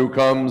one who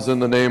comes in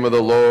the name of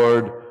the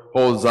Lord.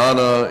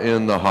 Hosanna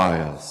in the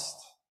highest.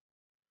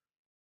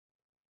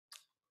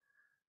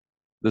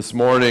 This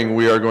morning,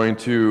 we are going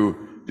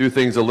to do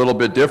things a little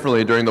bit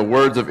differently. During the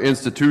words of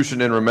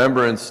institution and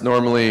remembrance,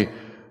 normally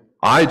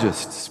I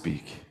just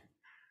speak.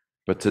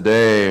 But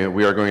today,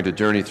 we are going to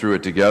journey through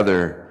it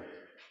together.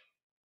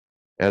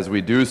 As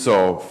we do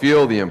so,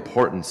 feel the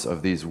importance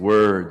of these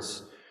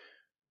words.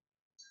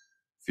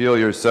 Feel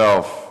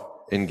yourself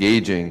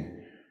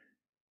engaging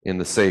in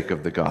the sake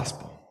of the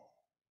gospel.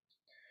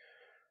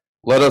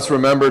 Let us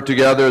remember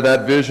together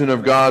that vision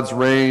of God's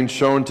reign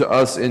shown to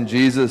us in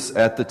Jesus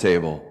at the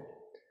table.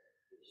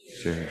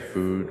 Sharing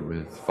food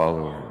with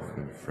followers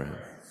and friends,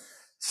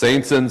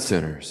 saints and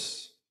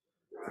sinners,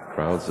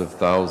 crowds of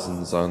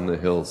thousands on the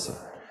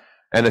hillside,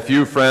 and a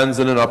few friends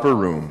in an upper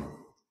room.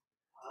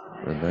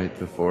 The night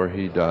before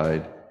he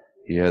died,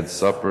 he had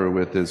supper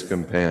with his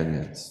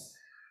companions.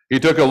 He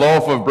took a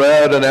loaf of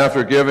bread, and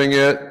after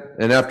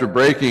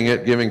breaking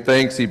it, giving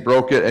thanks, he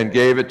broke it and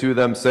gave it to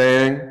them,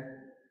 saying,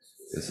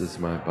 "This is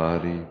my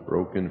body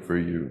broken for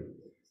you.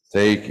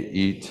 Take,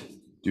 eat,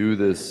 do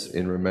this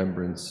in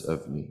remembrance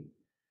of me."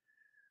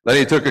 Then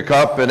he took a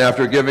cup, and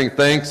after giving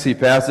thanks, he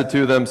passed it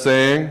to them,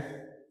 saying,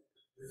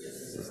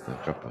 "This is the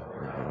cup I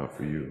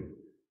offer you.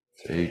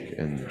 Take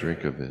and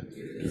drink of it.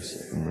 Do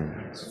so in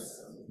remembrance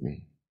of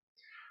me."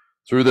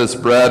 Through this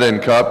bread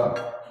and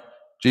cup,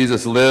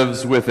 Jesus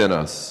lives within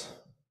us.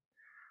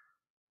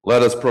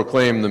 Let us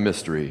proclaim the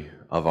mystery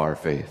of our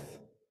faith.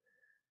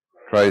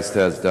 Christ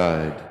has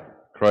died.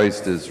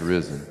 Christ is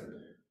risen.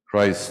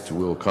 Christ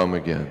will come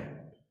again.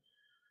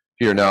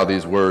 Hear now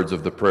these words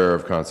of the prayer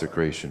of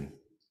consecration.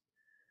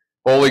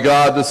 Holy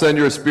God, descend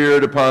your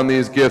Spirit upon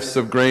these gifts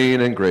of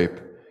grain and grape,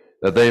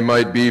 that they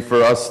might be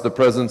for us the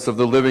presence of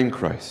the living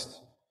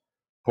Christ.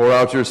 Pour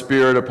out your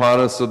Spirit upon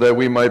us so that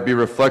we might be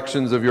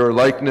reflections of your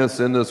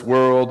likeness in this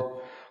world,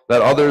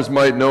 that others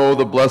might know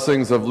the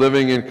blessings of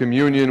living in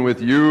communion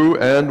with you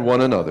and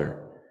one another.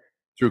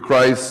 Through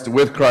Christ,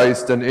 with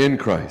Christ, and in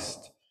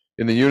Christ,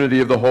 in the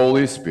unity of the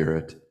Holy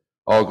Spirit,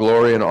 all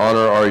glory and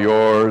honor are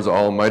yours,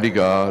 Almighty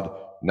God,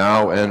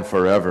 now and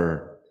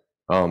forever.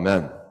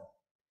 Amen.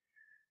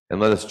 And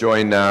let us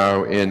join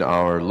now in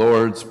our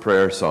Lord's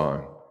Prayer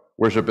song,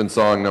 worship in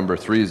song number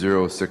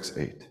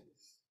 3068.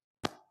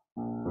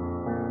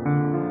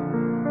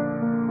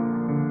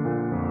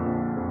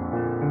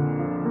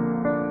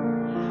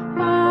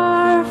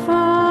 Our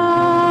Father,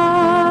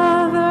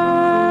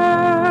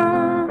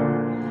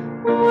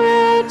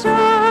 which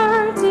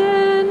art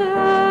in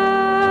heaven,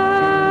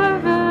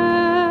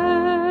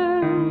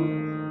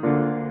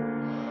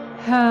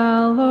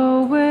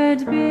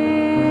 hallowed be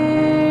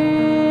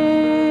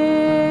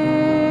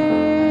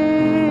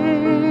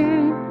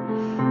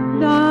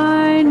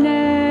thy name.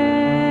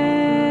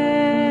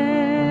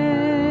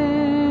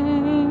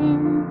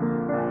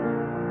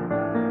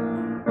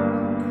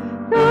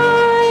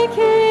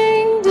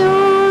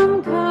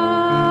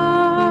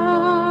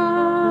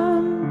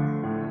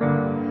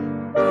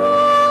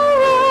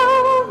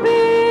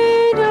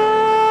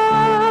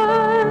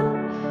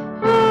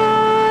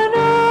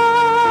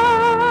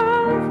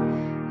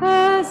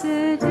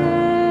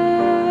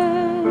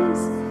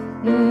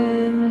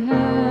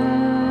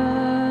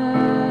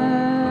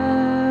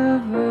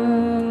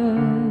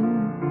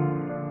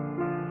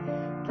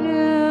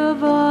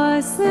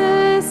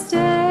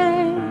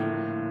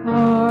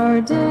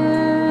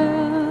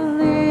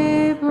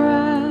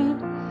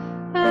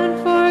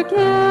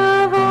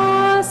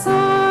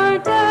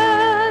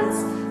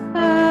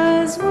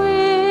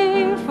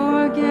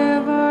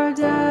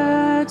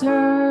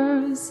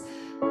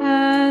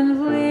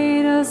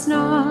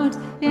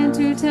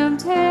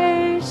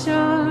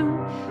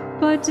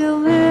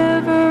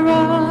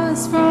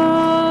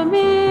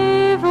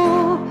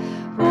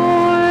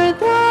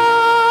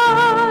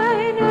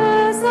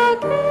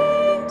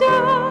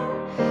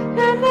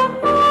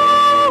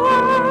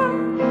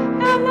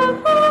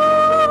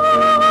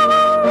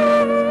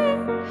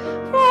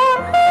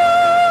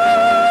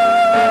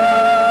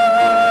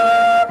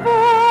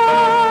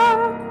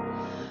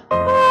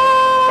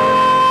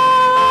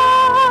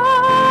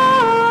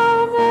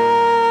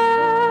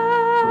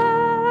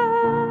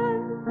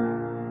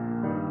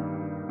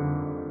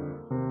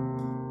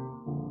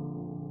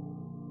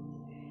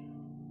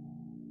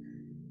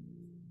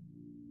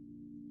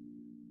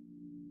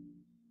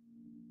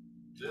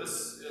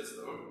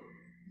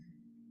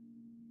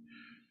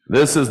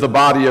 This is the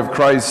body of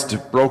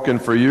Christ broken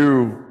for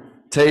you.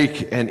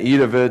 Take and eat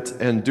of it,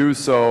 and do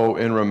so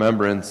in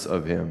remembrance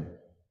of him.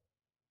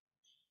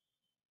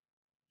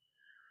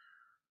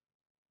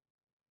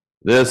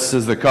 This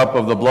is the cup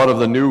of the blood of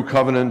the new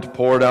covenant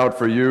poured out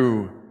for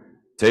you.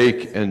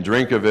 Take and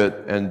drink of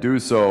it, and do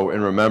so in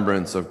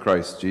remembrance of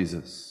Christ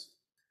Jesus.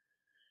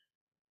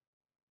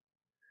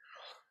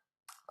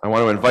 I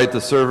want to invite the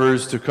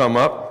servers to come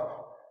up.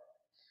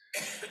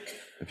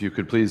 If you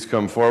could please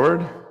come forward.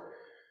 I'm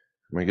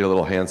going to get a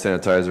little hand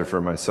sanitizer for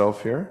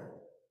myself here.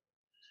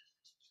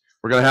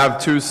 We're going to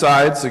have two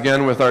sides,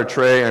 again, with our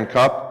tray and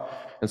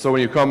cup. And so when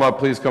you come up,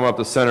 please come up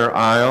the center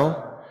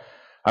aisle.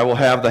 I will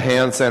have the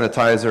hand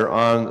sanitizer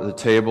on the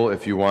table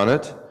if you want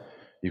it.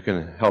 You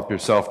can help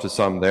yourself to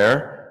some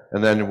there.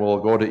 And then we'll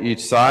go to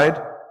each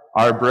side.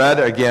 Our bread,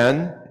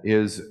 again,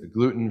 is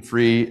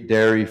gluten-free,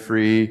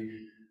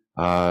 dairy-free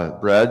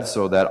bread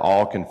so that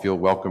all can feel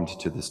welcomed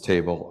to this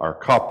table. Our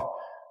cup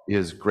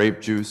is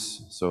grape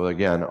juice, so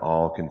again,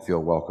 all can feel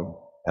welcome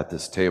at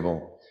this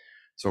table.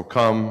 So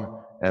come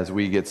as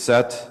we get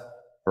set,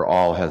 for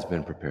all has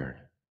been prepared.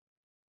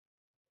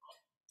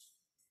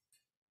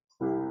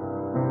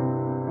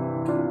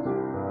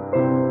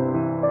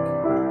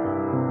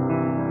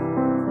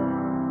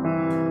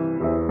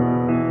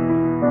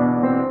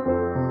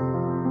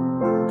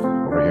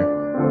 Over here.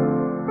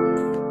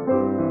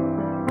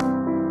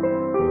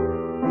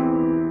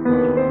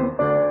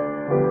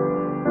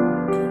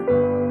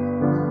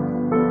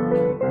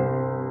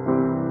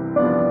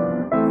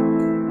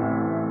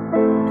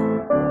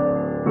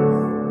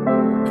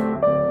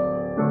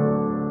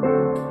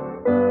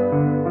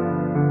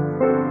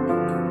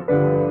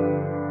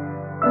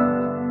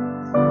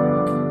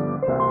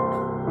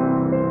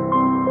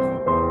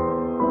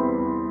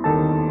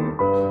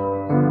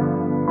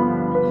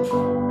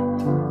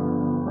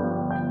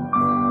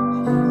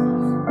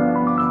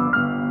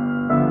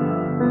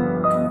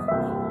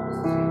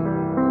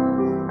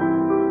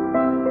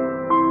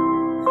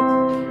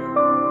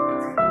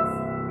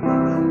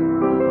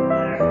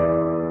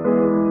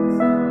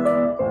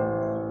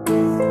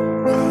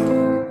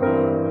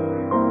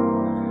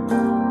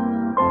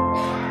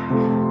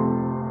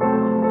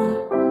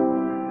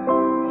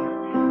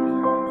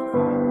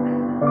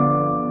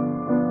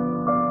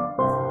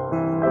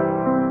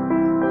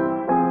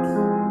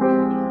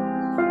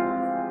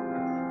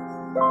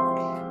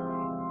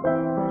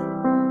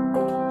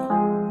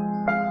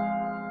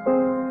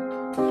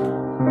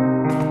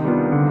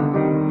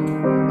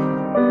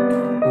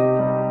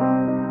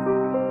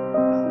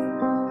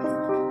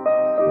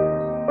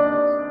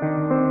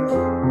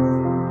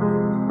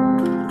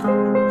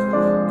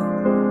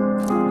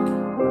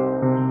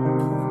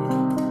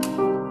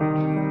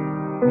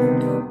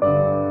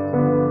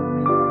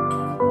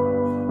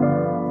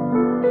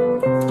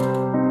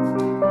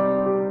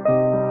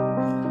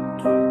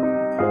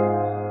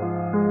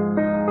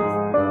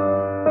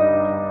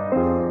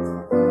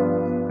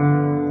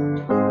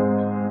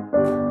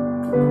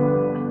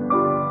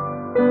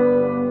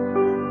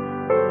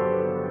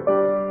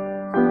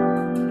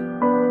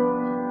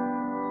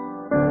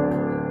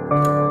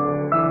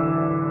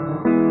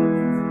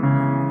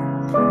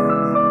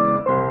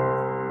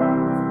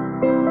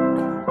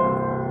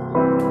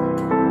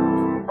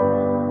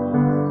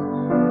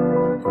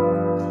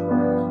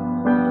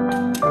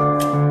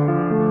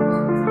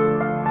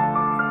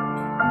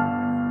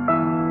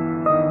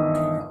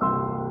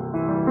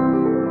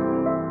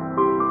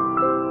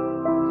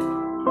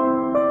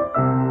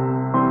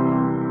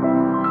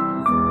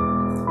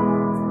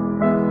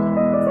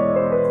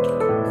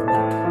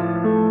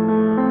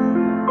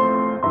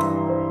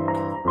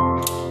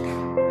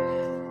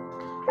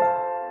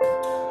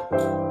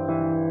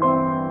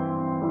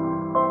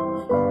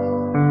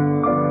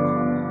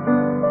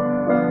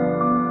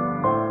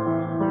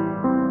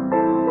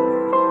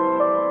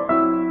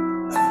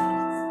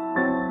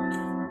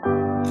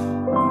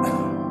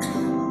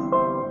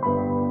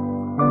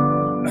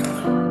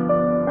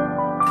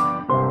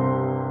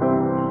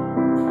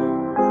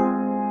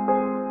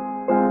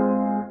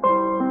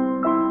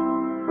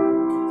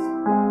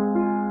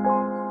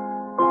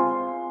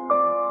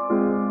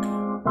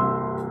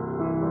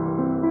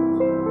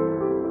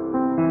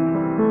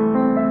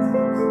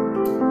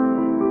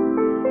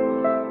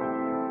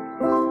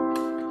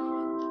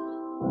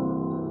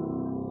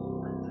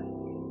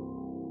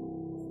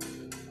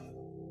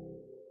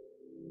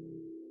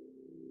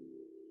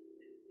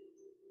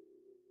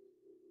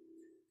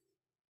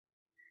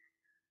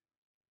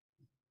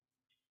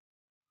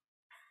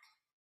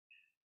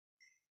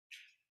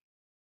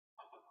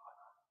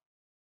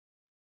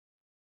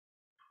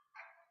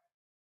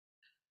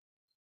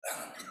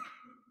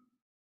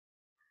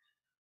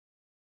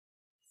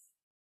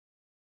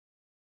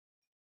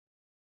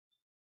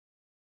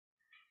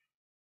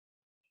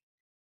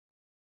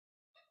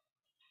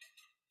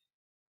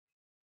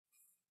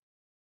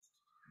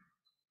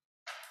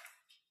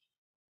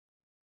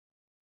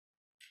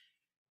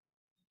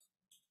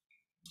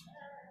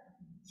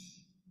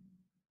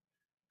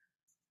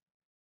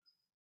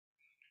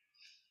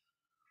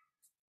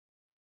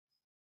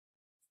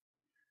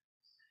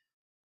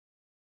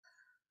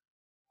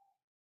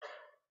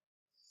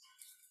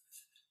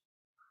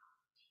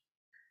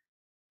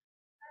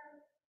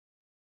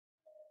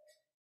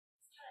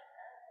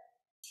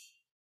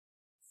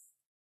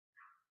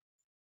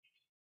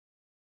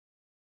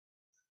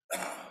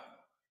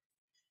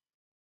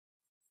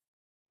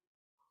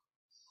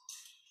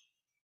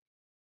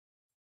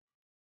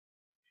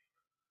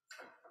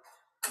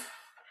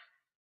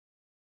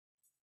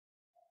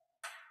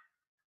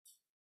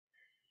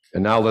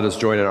 And now let us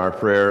join in our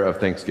prayer of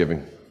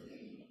thanksgiving.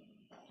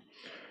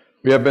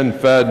 We have been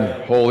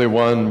fed, Holy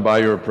One, by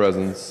your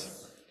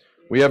presence.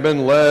 We have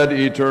been led,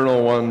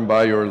 Eternal One,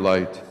 by your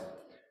light.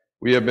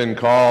 We have been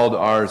called,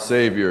 our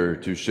Savior,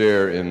 to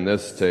share in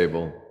this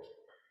table.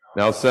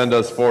 Now send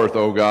us forth,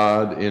 O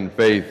God, in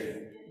faith,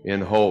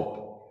 in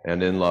hope,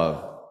 and in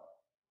love.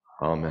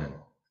 Amen.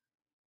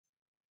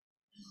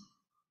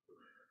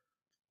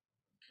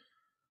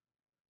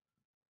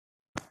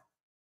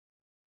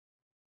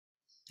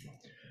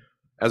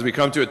 As we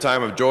come to a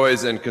time of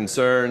joys and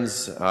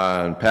concerns,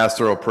 and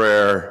pastoral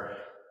prayer,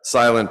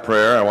 silent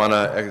prayer, I want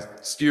to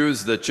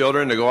excuse the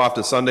children to go off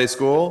to Sunday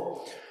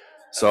school.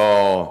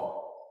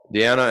 So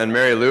Deanna and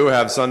Mary Lou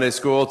have Sunday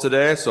school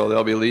today, so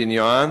they'll be leading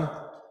you on.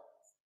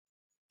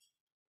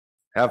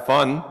 Have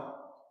fun.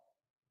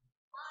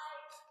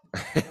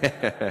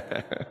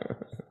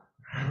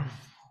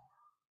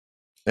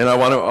 And I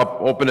want to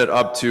open it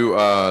up to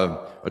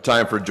a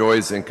time for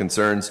joys and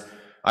concerns.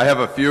 I have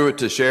a few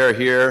to share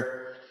here.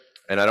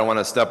 And I don't want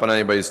to step on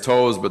anybody's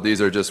toes, but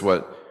these are just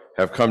what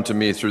have come to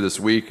me through this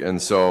week.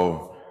 And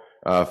so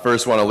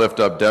first want to lift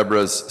up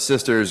Deborah's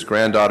sister's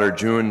granddaughter,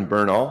 June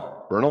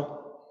Burnell.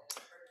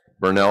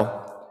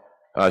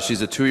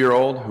 She's a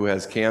 2-year-old who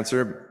has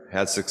cancer,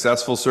 had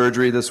successful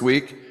surgery this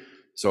week.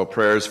 So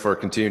prayers for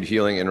continued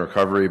healing and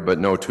recovery, but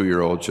no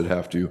 2-year-old should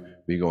have to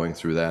be going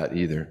through that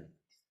either.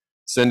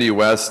 Cindy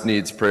West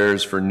needs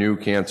prayers for new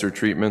cancer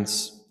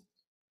treatments.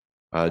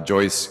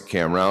 Joyce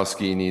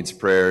Kamrowski needs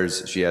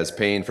prayers. She has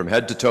pain from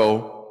head to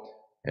toe,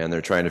 and they're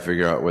trying to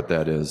figure out what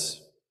that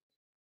is.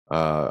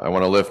 I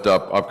want to lift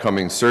up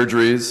upcoming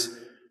surgeries.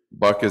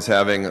 Buck is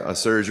having a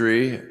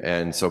surgery,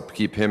 and so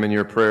keep him in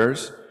your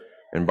prayers.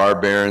 And Barb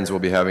Behrens will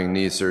be having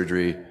knee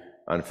surgery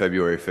on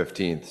February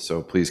 15th,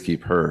 so please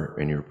keep her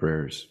in your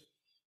prayers.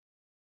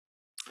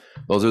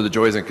 Those are the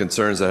joys and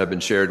concerns that have been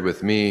shared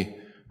with me.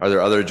 Are there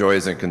other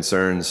joys and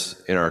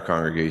concerns in our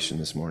congregation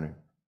this morning?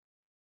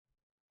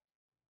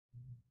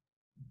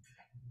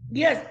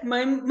 Yes,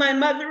 my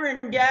mother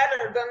and dad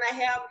are going to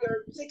have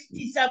their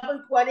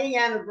 67th wedding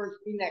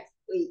anniversary next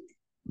week.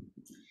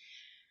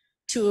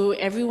 To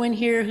everyone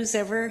here who's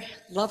ever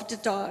loved a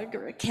dog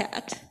or a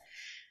cat,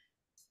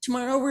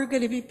 tomorrow we're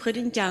going to be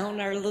putting down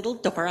our little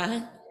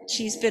Dora.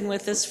 She's been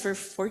with us for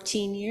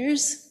 14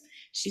 years.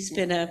 She's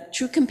been a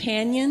true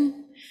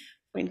companion.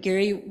 When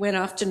Gary went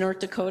off to North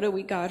Dakota,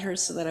 we got her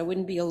so that I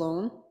wouldn't be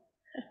alone.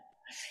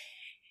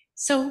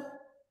 So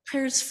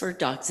prayers for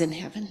dogs in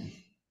heaven.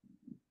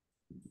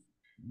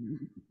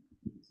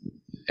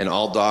 And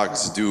all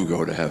dogs do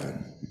go to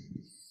heaven.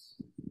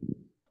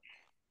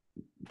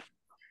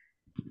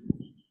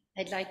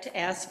 I'd like to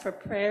ask for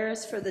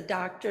prayers for the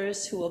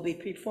doctors who will be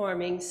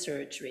performing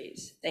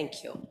surgeries.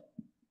 Thank you.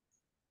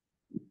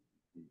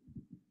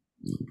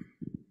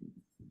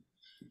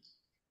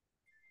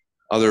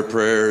 Other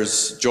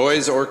prayers,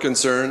 joys or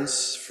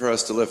concerns for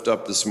us to lift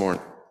up this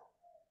morning?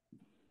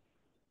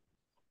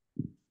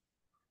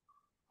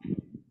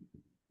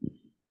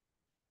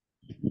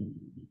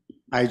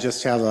 I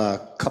just have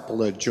a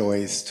couple of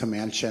joys to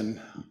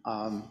mention.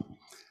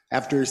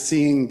 After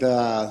seeing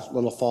the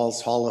Little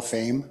Falls Hall of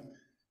Fame,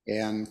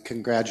 and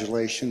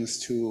congratulations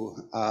to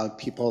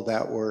people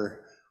that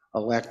were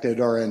elected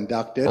or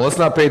inducted. Well, let's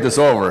not paint this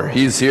over.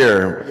 He's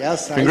here.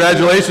 Yes.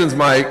 Congratulations,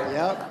 Mike.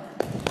 Yep.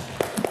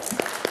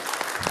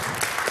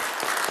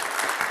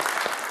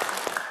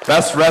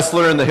 Best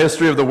wrestler in the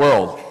history of the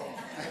world.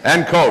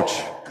 And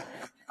coach.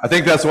 I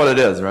think that's what it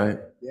is, right?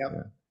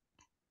 Yep.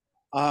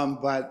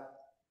 But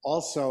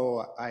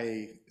also,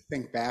 I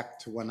think back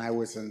to when I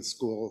was in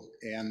school,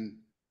 and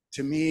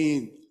to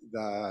me,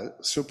 the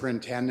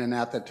superintendent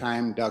at the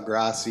time, Doug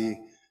Rossi,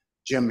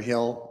 Jim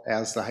Hill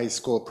as the high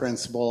school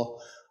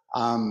principal,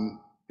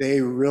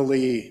 they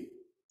really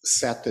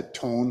set the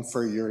tone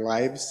for your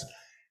lives.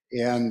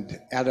 And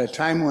at a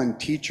time when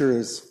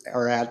teachers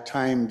are at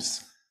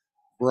times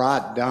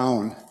brought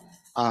down,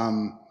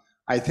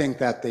 I think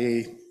that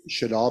they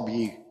should all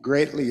be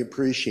greatly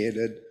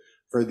appreciated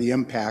for the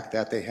impact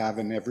that they have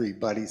in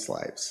everybody's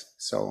lives.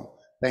 So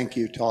thank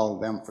you to all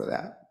of them for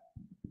that.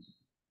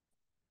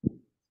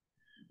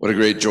 What a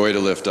great joy to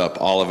lift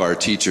up all of our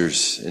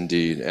teachers,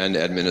 indeed, and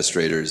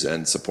administrators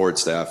and support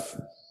staff,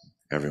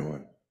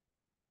 everyone.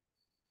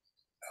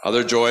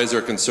 Other joys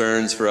or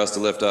concerns for us to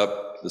lift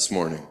up this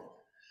morning?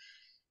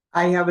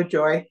 I have a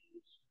joy.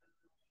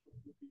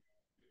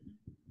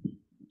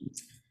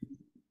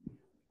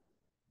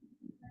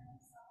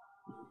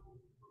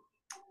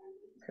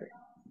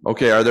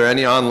 Okay, are there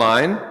any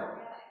online?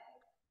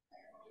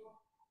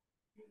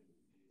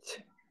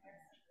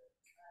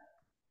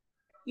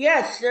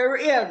 Yes, there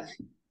is.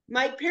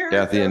 My parents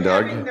Kathy and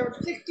are Doug. having their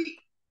 60.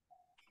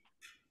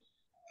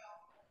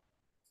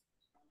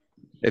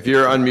 If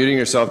you're unmuting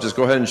yourself, just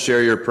go ahead and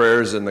share your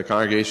prayers and the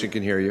congregation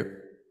can hear you.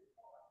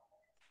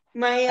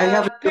 My I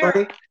have a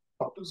joy.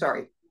 Oh,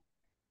 sorry.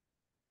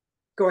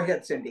 Go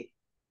ahead, Cindy.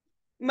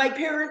 My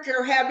parents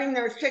are having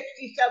their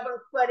 67th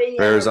wedding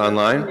Prayers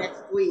anniversary online?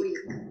 next week.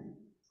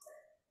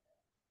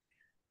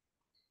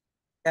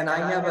 And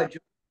I have a joy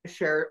to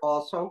share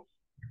also.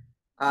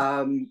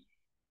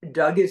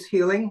 Doug is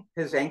healing.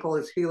 His ankle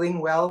is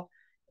healing well,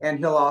 and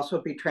he'll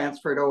also be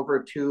transferred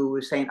over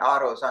to St.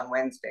 Otto's on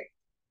Wednesday.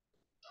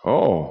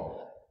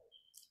 Oh,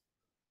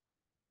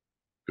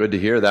 good to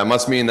hear. That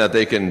must mean that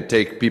they can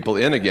take people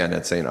in again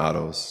at St.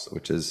 Otto's,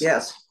 which is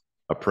Yes.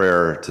 a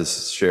prayer to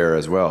share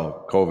as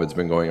well. COVID's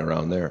been going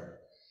around there.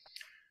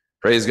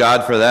 Praise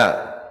God for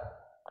that.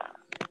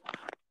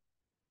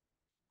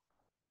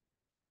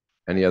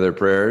 Any other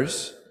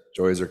prayers,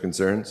 joys, or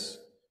concerns?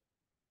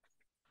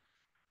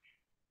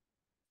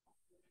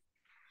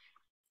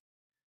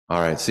 All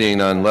right, seeing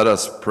none, let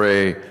us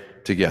pray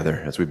together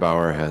as we bow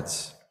our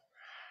heads.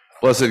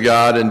 Blessed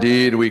God,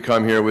 indeed, we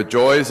come here with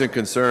joys and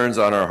concerns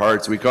on our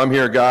hearts. We come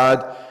here,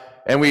 God,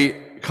 and we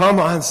come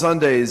on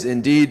Sundays,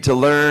 indeed, to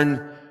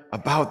learn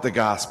about the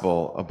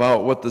gospel,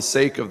 about what the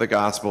sake of the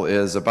gospel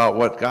is, about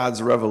what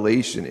God's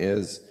revelation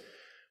is.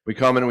 We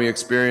come and we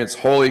experience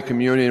Holy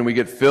Communion. We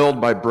get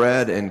filled by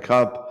bread and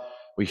cup.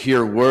 We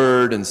hear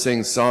word and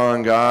sing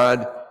song,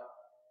 God.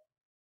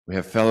 We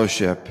have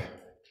fellowship.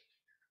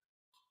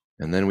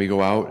 And then we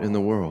go out in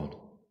the world.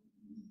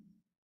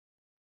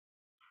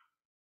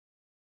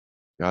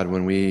 God,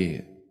 when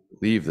we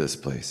leave this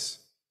place,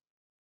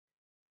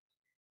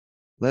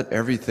 let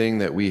everything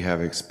that we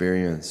have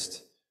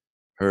experienced,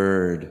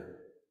 heard,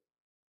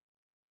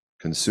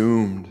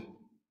 consumed,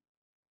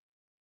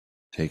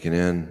 taken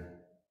in,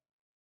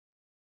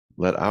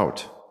 let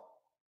out.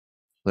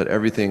 Let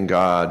everything,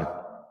 God,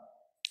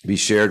 be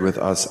shared with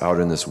us out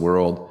in this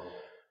world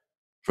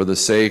for the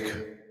sake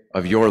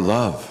of your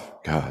love,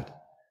 God,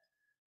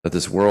 that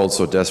this world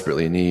so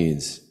desperately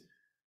needs,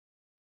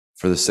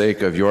 for the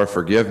sake of your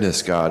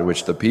forgiveness, God,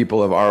 which the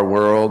people of our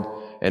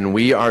world and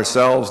we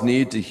ourselves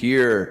need to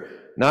hear,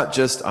 not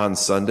just on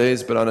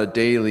Sundays, but on a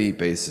daily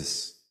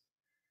basis.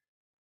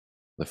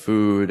 The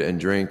food and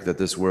drink that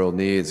this world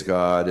needs,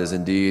 God, is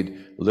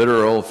indeed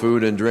literal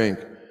food and drink,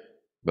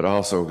 but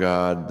also,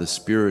 God, the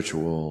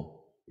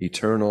spiritual,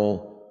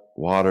 eternal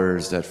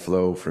waters that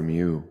flow from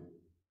you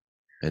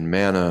and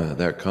manna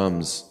that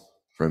comes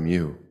from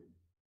you.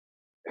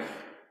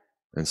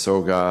 And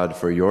so, God,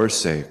 for your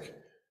sake,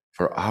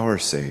 for our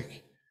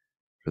sake,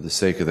 for the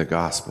sake of the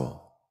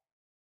gospel,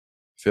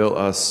 fill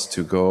us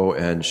to go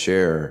and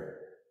share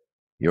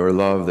your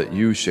love that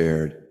you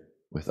shared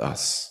with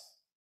us.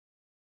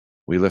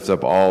 We lift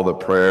up all the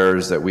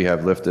prayers that we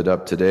have lifted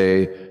up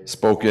today,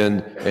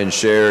 spoken and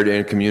shared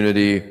in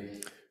community,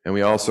 and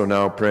we also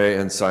now pray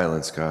in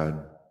silence,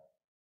 God,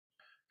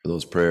 for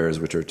those prayers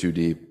which are too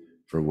deep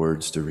for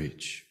words to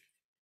reach.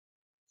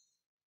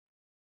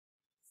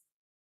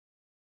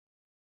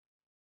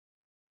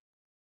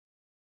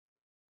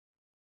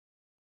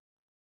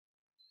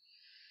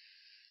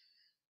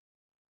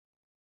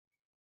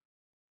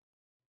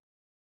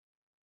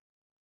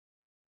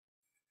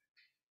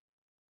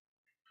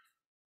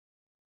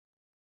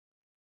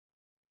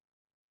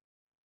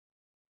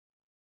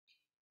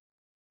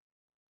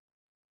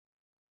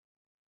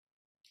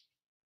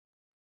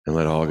 And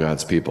let all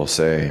God's people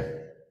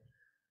say,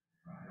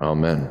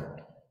 Amen.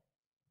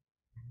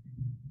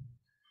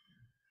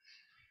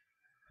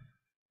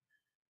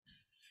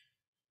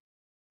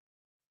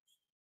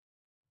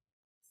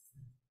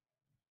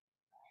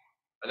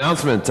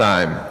 Announcement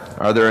time.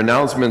 Are there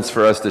announcements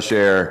for us to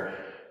share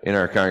in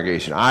our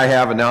congregation? I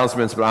have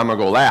announcements, but I'm going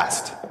to go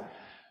last.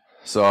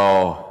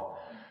 So,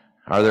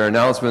 are there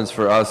announcements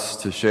for us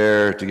to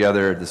share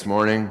together this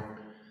morning?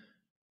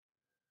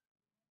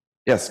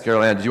 Yes,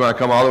 Carol Ann, did you want to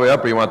come all the way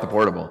up or you want the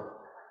portable?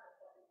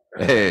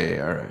 Hey,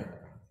 all right.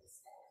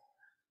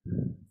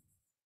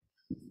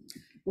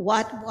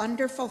 What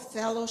wonderful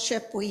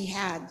fellowship we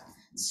had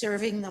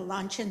serving the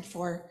luncheon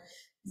for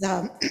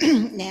the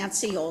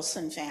Nancy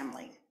Olson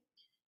family.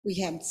 We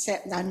had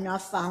set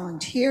enough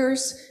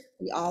volunteers,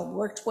 we all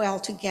worked well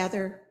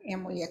together,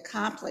 and we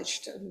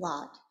accomplished a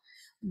lot.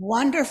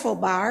 Wonderful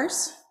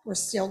bars. We're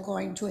still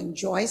going to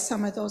enjoy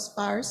some of those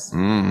bars.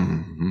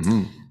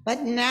 Mm-hmm.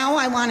 But now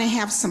I want to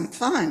have some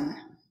fun.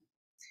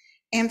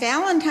 And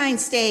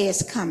Valentine's Day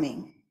is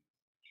coming.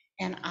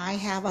 And I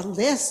have a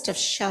list of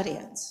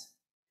shut-ins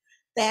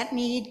that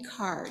need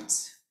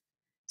cards.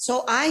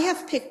 So I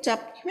have picked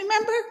up,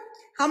 remember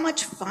how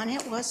much fun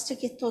it was to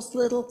get those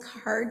little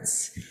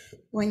cards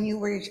when you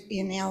were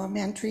in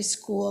elementary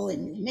school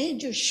and you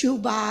made your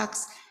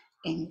shoebox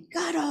and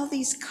got all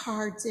these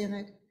cards in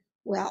it?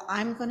 Well,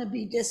 I'm going to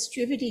be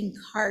distributing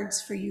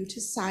cards for you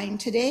to sign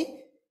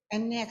today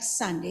and next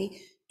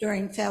Sunday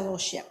during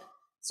fellowship.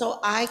 So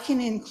I can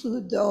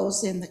include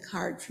those in the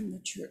card from the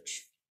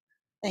church.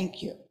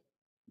 Thank you.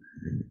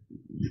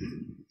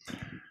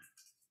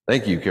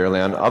 Thank you, Carol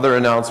Ann. Other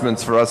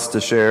announcements for us to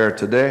share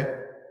today?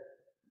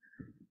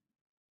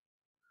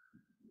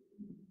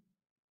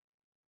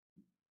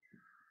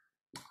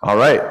 All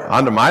right,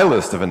 on to my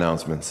list of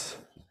announcements.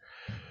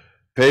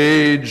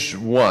 Page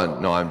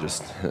 1. No, I'm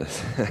just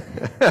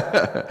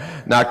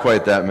not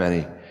quite that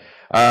many.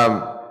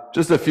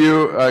 Just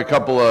a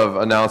couple of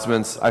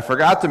announcements. I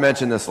forgot to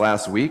mention this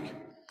last week,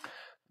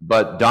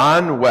 but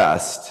Don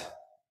West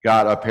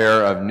got a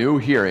pair of new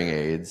hearing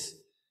aids,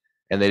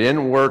 and they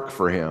didn't work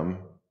for him.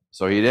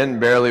 So he didn't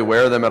barely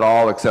wear them at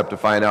all, except to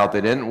find out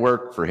they didn't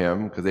work for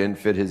him because they didn't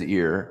fit his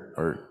ear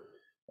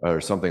or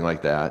something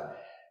like that.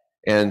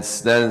 And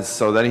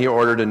then he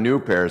ordered a new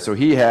pair. So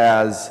he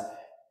has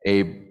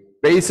a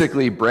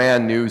basically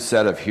brand new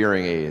set of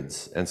hearing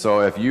aids. And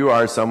so if you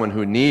are someone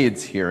who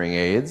needs hearing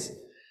aids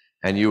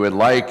and you would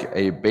like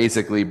a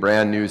basically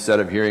brand new set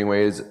of hearing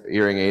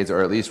aids,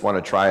 or at least want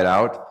to try it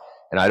out,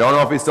 and I don't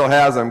know if he still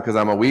has them because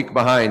I'm a week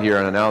behind here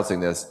on announcing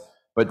this,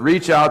 but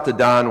reach out to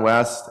Don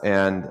West,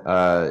 and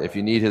if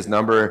you need his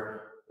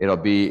number, it'll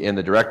be in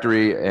the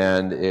directory,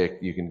 and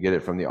you can get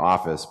it from the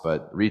office,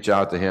 but reach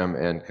out to him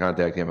and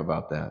contact him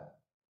about that.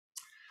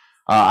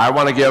 I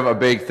want to give a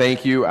big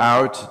thank you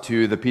out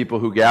to the people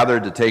who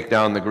gathered to take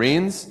down the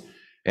greens,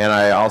 and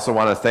I also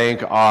want to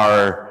thank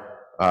our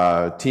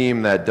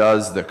team that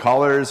does the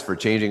colors for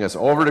changing us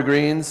over to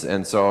greens.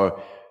 And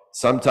so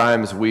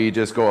sometimes we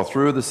just go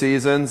through the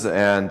seasons,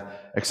 and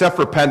except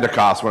for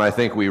Pentecost, when I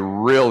think we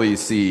really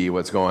see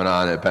what's going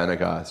on at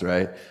Pentecost,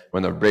 right?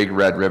 When the big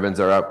red ribbons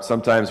are up,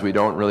 sometimes we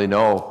don't really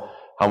know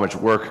how much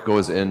work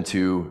goes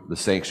into the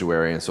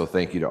sanctuary. And so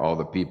thank you to all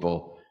the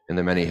people and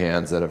the many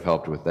hands that have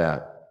helped with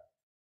that.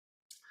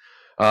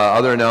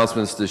 Other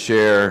announcements to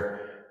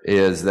share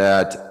is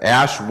that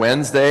Ash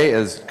Wednesday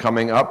is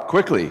coming up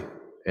quickly.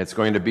 It's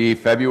going to be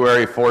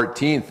February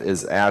 14th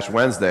is Ash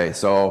Wednesday.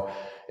 So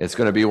it's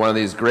going to be one of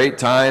these great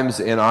times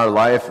in our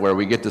life where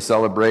we get to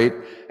celebrate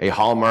a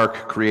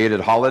Hallmark created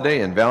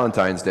holiday in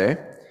Valentine's Day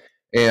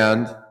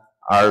and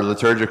our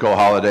liturgical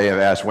holiday of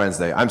Ash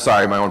Wednesday. I'm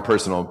sorry, my own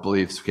personal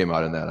beliefs came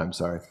out in that. I'm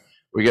sorry.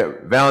 We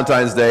get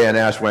Valentine's Day and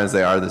Ash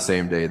Wednesday are the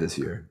same day this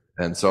year.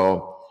 And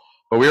so,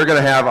 but we are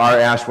going to have our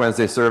Ash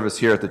Wednesday service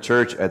here at the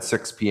church at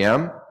 6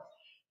 p.m.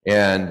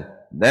 And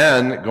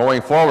then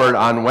going forward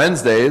on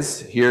Wednesdays,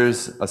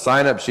 here's a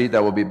sign-up sheet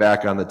that will be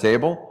back on the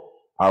table.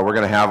 We're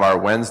going to have our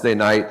Wednesday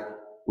night.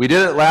 We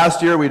did it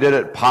last year. We did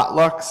it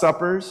potluck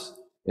suppers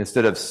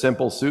instead of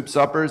simple soup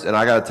suppers. And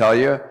I got to tell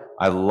you,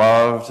 I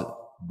loved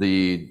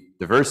the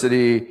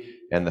diversity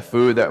and the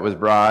food that was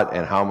brought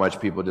and how much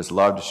people just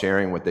loved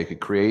sharing what they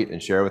could create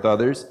and share with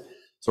others.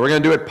 So we're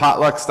going to do it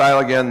potluck style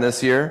again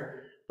this year.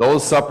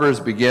 Those suppers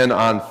begin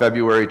on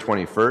February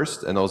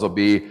 21st, and those will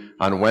be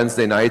on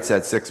Wednesday nights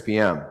at 6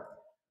 p.m.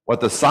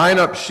 What the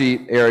sign-up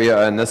sheet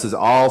area, and this is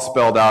all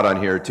spelled out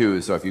on here too,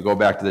 so if you go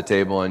back to the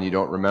table and you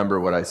don't remember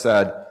what I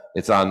said,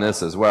 it's on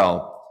this as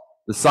well.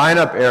 The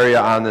sign-up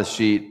area on this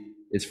sheet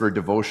is for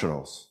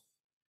devotionals.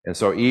 And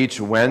so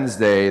each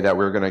Wednesday that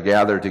we're going to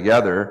gather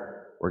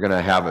together, we're going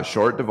to have a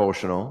short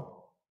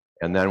devotional,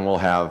 and then we'll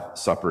have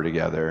supper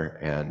together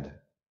and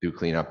do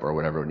cleanup or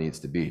whatever it needs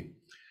to be.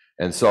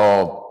 And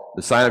so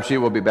the sign-up sheet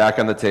will be back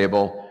on the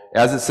table.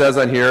 As it says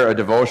on here, a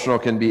devotional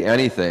can be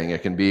anything.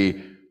 It can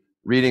be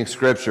reading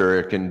scripture.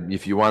 It can,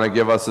 if you want to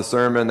give us a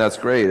sermon, that's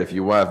great. If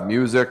you have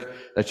music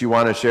that you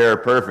want to share,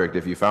 perfect.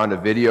 If you found a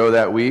video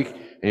that week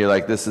and you're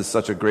like, this is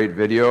such a great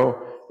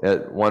video,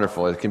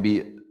 wonderful. It can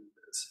be,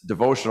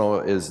 devotional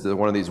is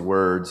one of these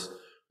words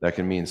that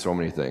can mean so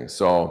many things.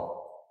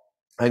 So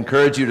I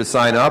encourage you to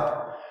sign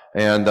up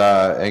and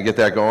get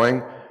that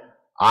going.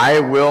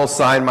 I will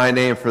sign my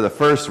name for the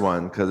first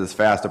one because it's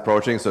fast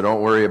approaching, so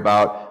don't worry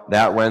about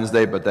that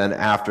Wednesday. But then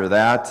after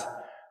that,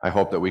 I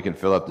hope that we can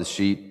fill up the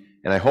sheet,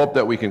 and I hope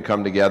that we can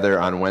come together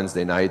on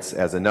Wednesday nights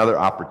as another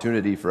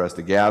opportunity for us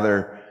to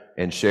gather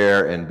and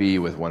share and be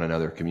with one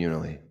another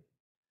communally.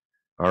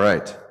 All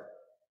right.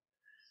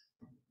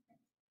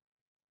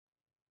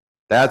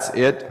 That's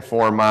it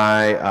for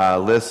my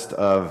list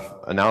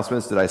of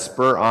announcements. Did I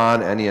spur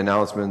on any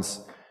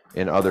announcements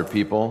in other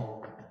people?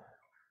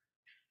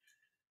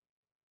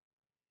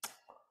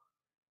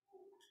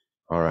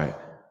 All right.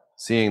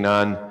 Seeing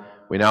none,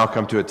 we now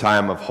come to a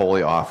time of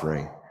holy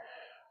offering.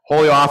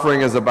 Holy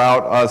offering is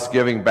about us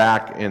giving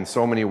back in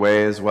so many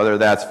ways, whether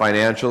that's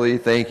financially,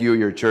 thank you,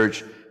 your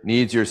church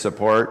needs your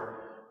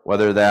support,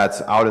 whether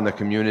that's out in the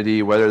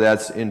community, whether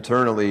that's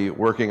internally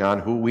working on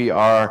who we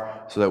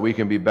are so that we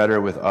can be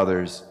better with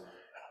others.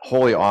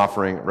 Holy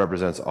offering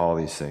represents all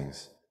these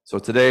things. So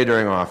today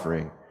during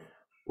offering,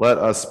 let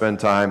us spend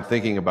time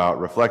thinking about,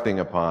 reflecting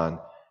upon,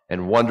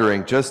 and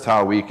wondering just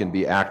how we can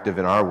be active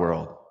in our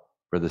world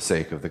for the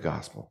sake of the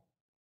gospel.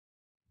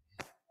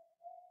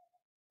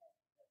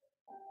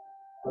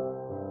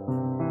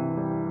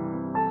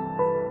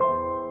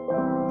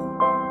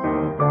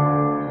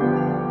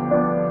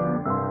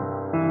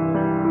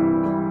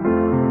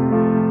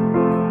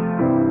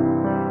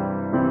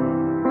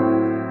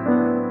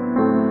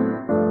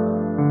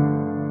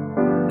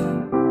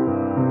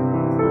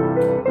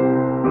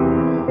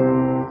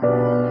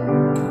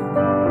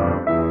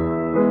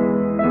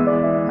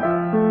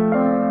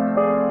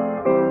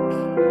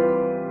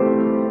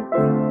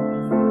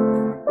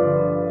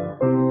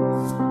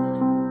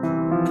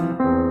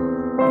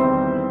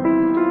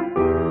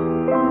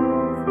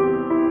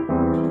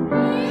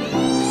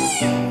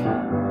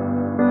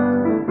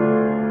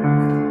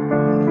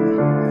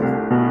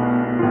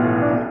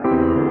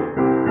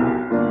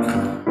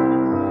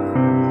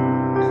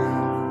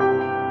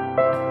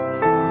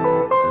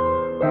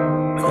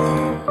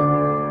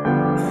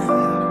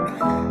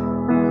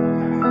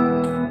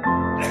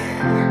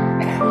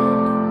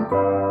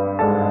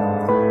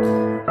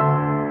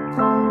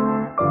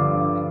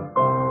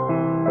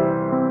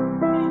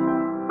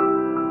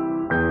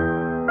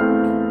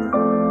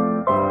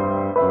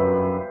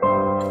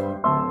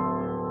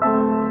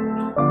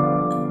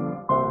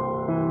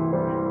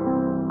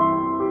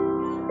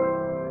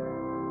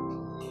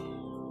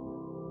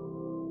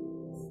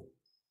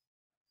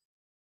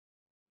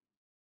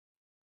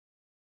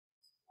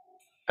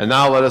 And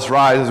now let us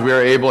rise as we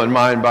are able in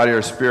mind, body,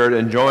 or spirit,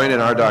 and join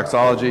in our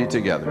doxology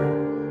together.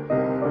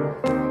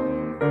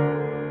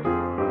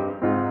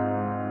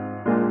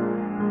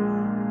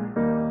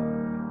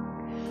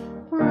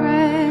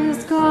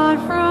 Praise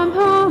God from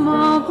whom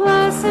all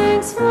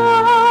blessings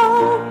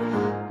flow.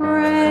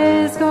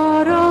 Praise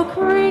God, all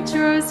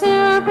creatures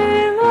here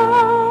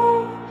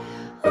below.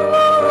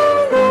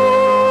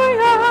 Hallelujah,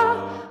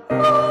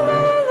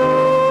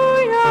 hallelujah.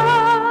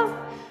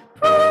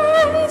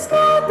 Praise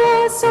God,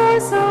 the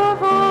source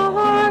of all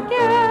our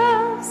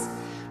gifts.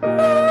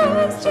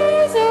 Praise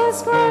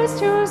Jesus Christ,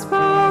 whose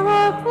power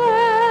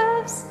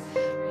uplifts.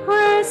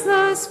 Praise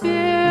the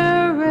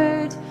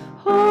Spirit,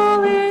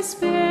 Holy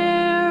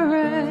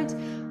Spirit.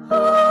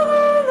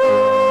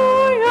 Hallelujah,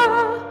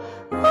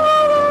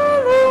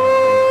 hallelujah,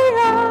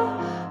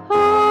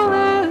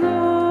 hallelujah.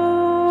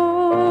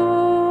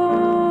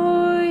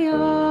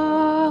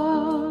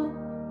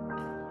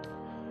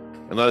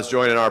 And let us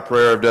join in our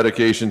prayer of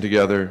dedication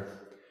together.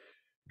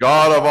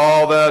 God of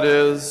all that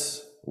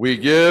is, we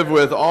give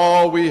with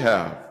all we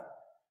have.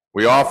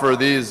 We offer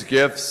these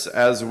gifts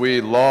as we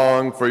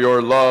long for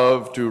your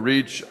love to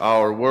reach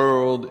our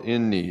world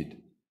in need.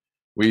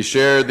 We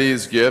share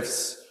these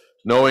gifts,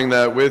 knowing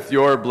that with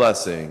your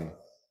blessing,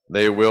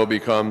 they will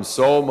become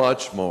so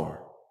much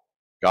more.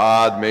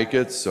 God, make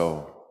it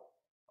so.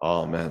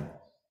 Amen.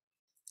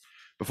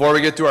 Before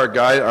we get to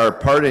our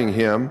parting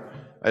hymn,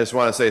 I just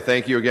want to say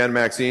thank you again,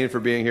 Maxine, for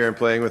being here and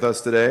playing with us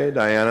today.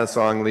 Diana,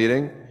 song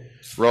leading.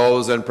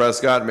 Rose and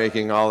Prescott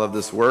making all of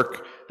this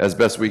work as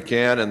best we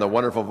can, and the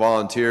wonderful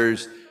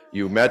volunteers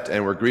you met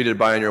and were greeted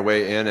by on your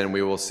way in, and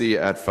we will see you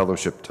at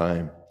fellowship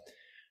time.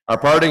 Our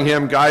parting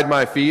hymn, Guide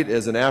My Feet,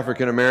 is an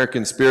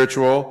African-American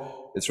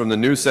spiritual. It's from the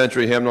New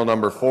Century Hymnal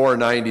number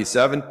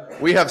 497.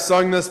 We have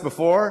sung this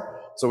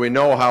before, so we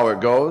know how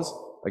it goes.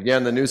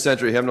 Again, the New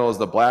Century Hymnal is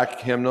the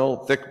black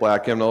hymnal, thick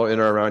black hymnal in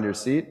or around your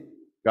seat.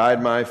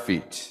 Guide my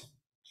feet.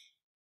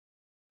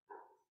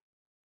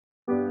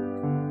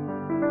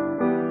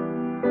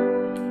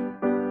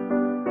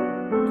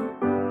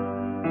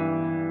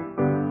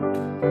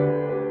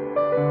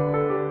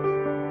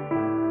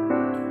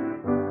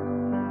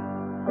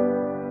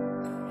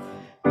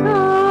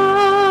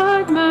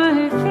 Guide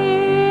my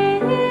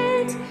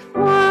feet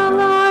while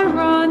I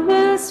run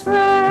this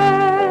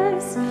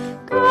race.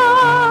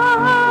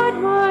 Guide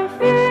my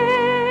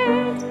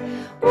feet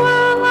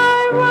while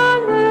I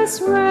run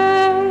this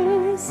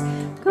race.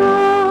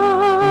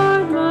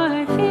 Guide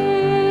my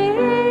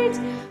feet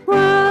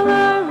while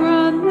I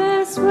run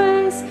this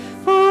race.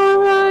 For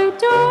I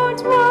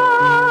don't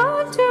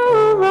want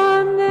to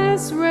run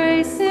this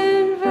race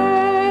in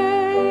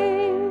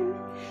vain.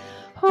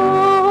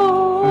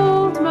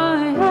 Hold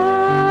my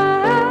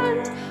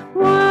hand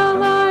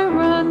while I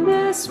run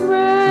this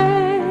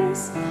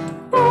race.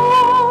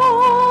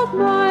 Hold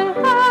my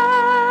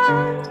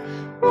hand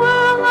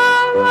while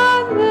I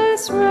run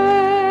this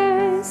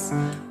race.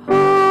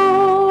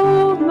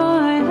 Hold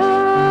my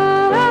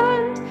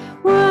hand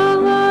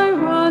while I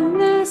run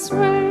this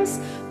race.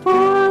 For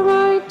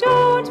I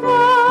don't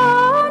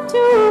want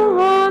to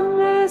run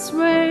this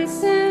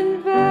race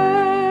in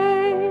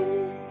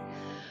vain.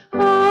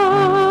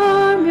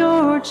 I'm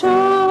your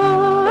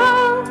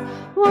child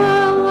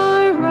while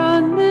I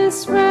run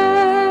this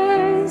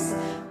race.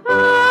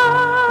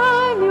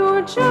 I'm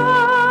your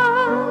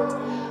child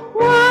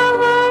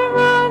while I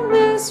run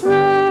this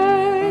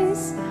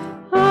race.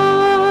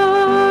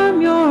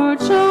 I'm your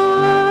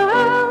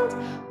child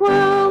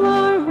while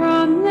I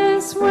run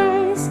this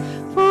race.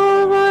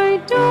 For I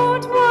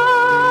don't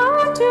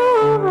want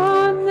to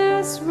run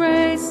this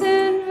race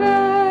in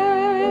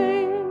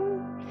vain.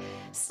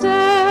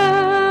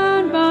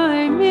 Stand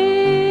by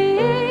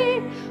me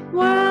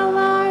while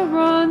I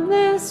run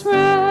this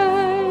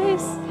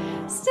race.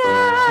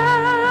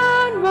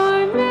 Stand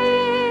by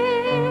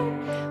me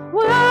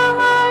while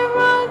I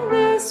run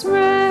this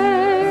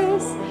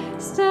race.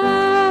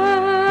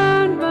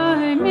 Stand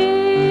by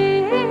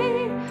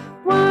me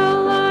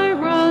while I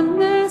run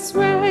this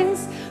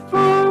race. For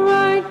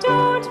I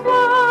don't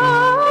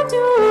want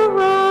to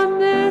run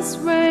this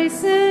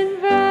race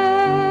in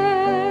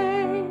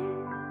vain.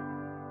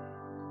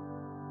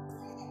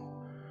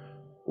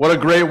 What a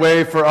great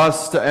way for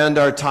us to end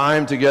our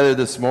time together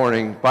this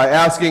morning, by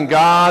asking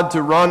God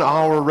to run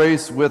our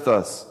race with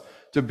us,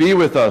 to be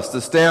with us, to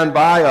stand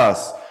by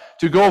us,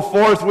 to go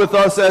forth with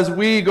us as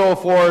we go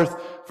forth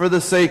for the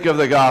sake of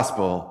the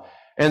gospel.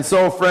 And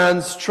so,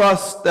 friends,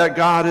 trust that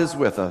God is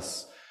with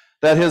us,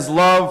 that his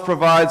love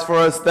provides for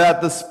us,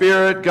 that the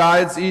Spirit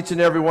guides each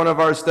and every one of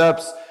our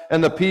steps,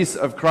 and the peace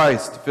of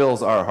Christ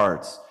fills our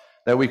hearts,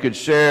 that we could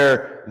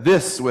share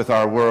this with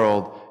our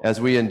world as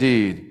we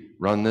indeed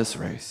run this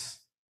race.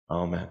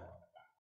 Amen.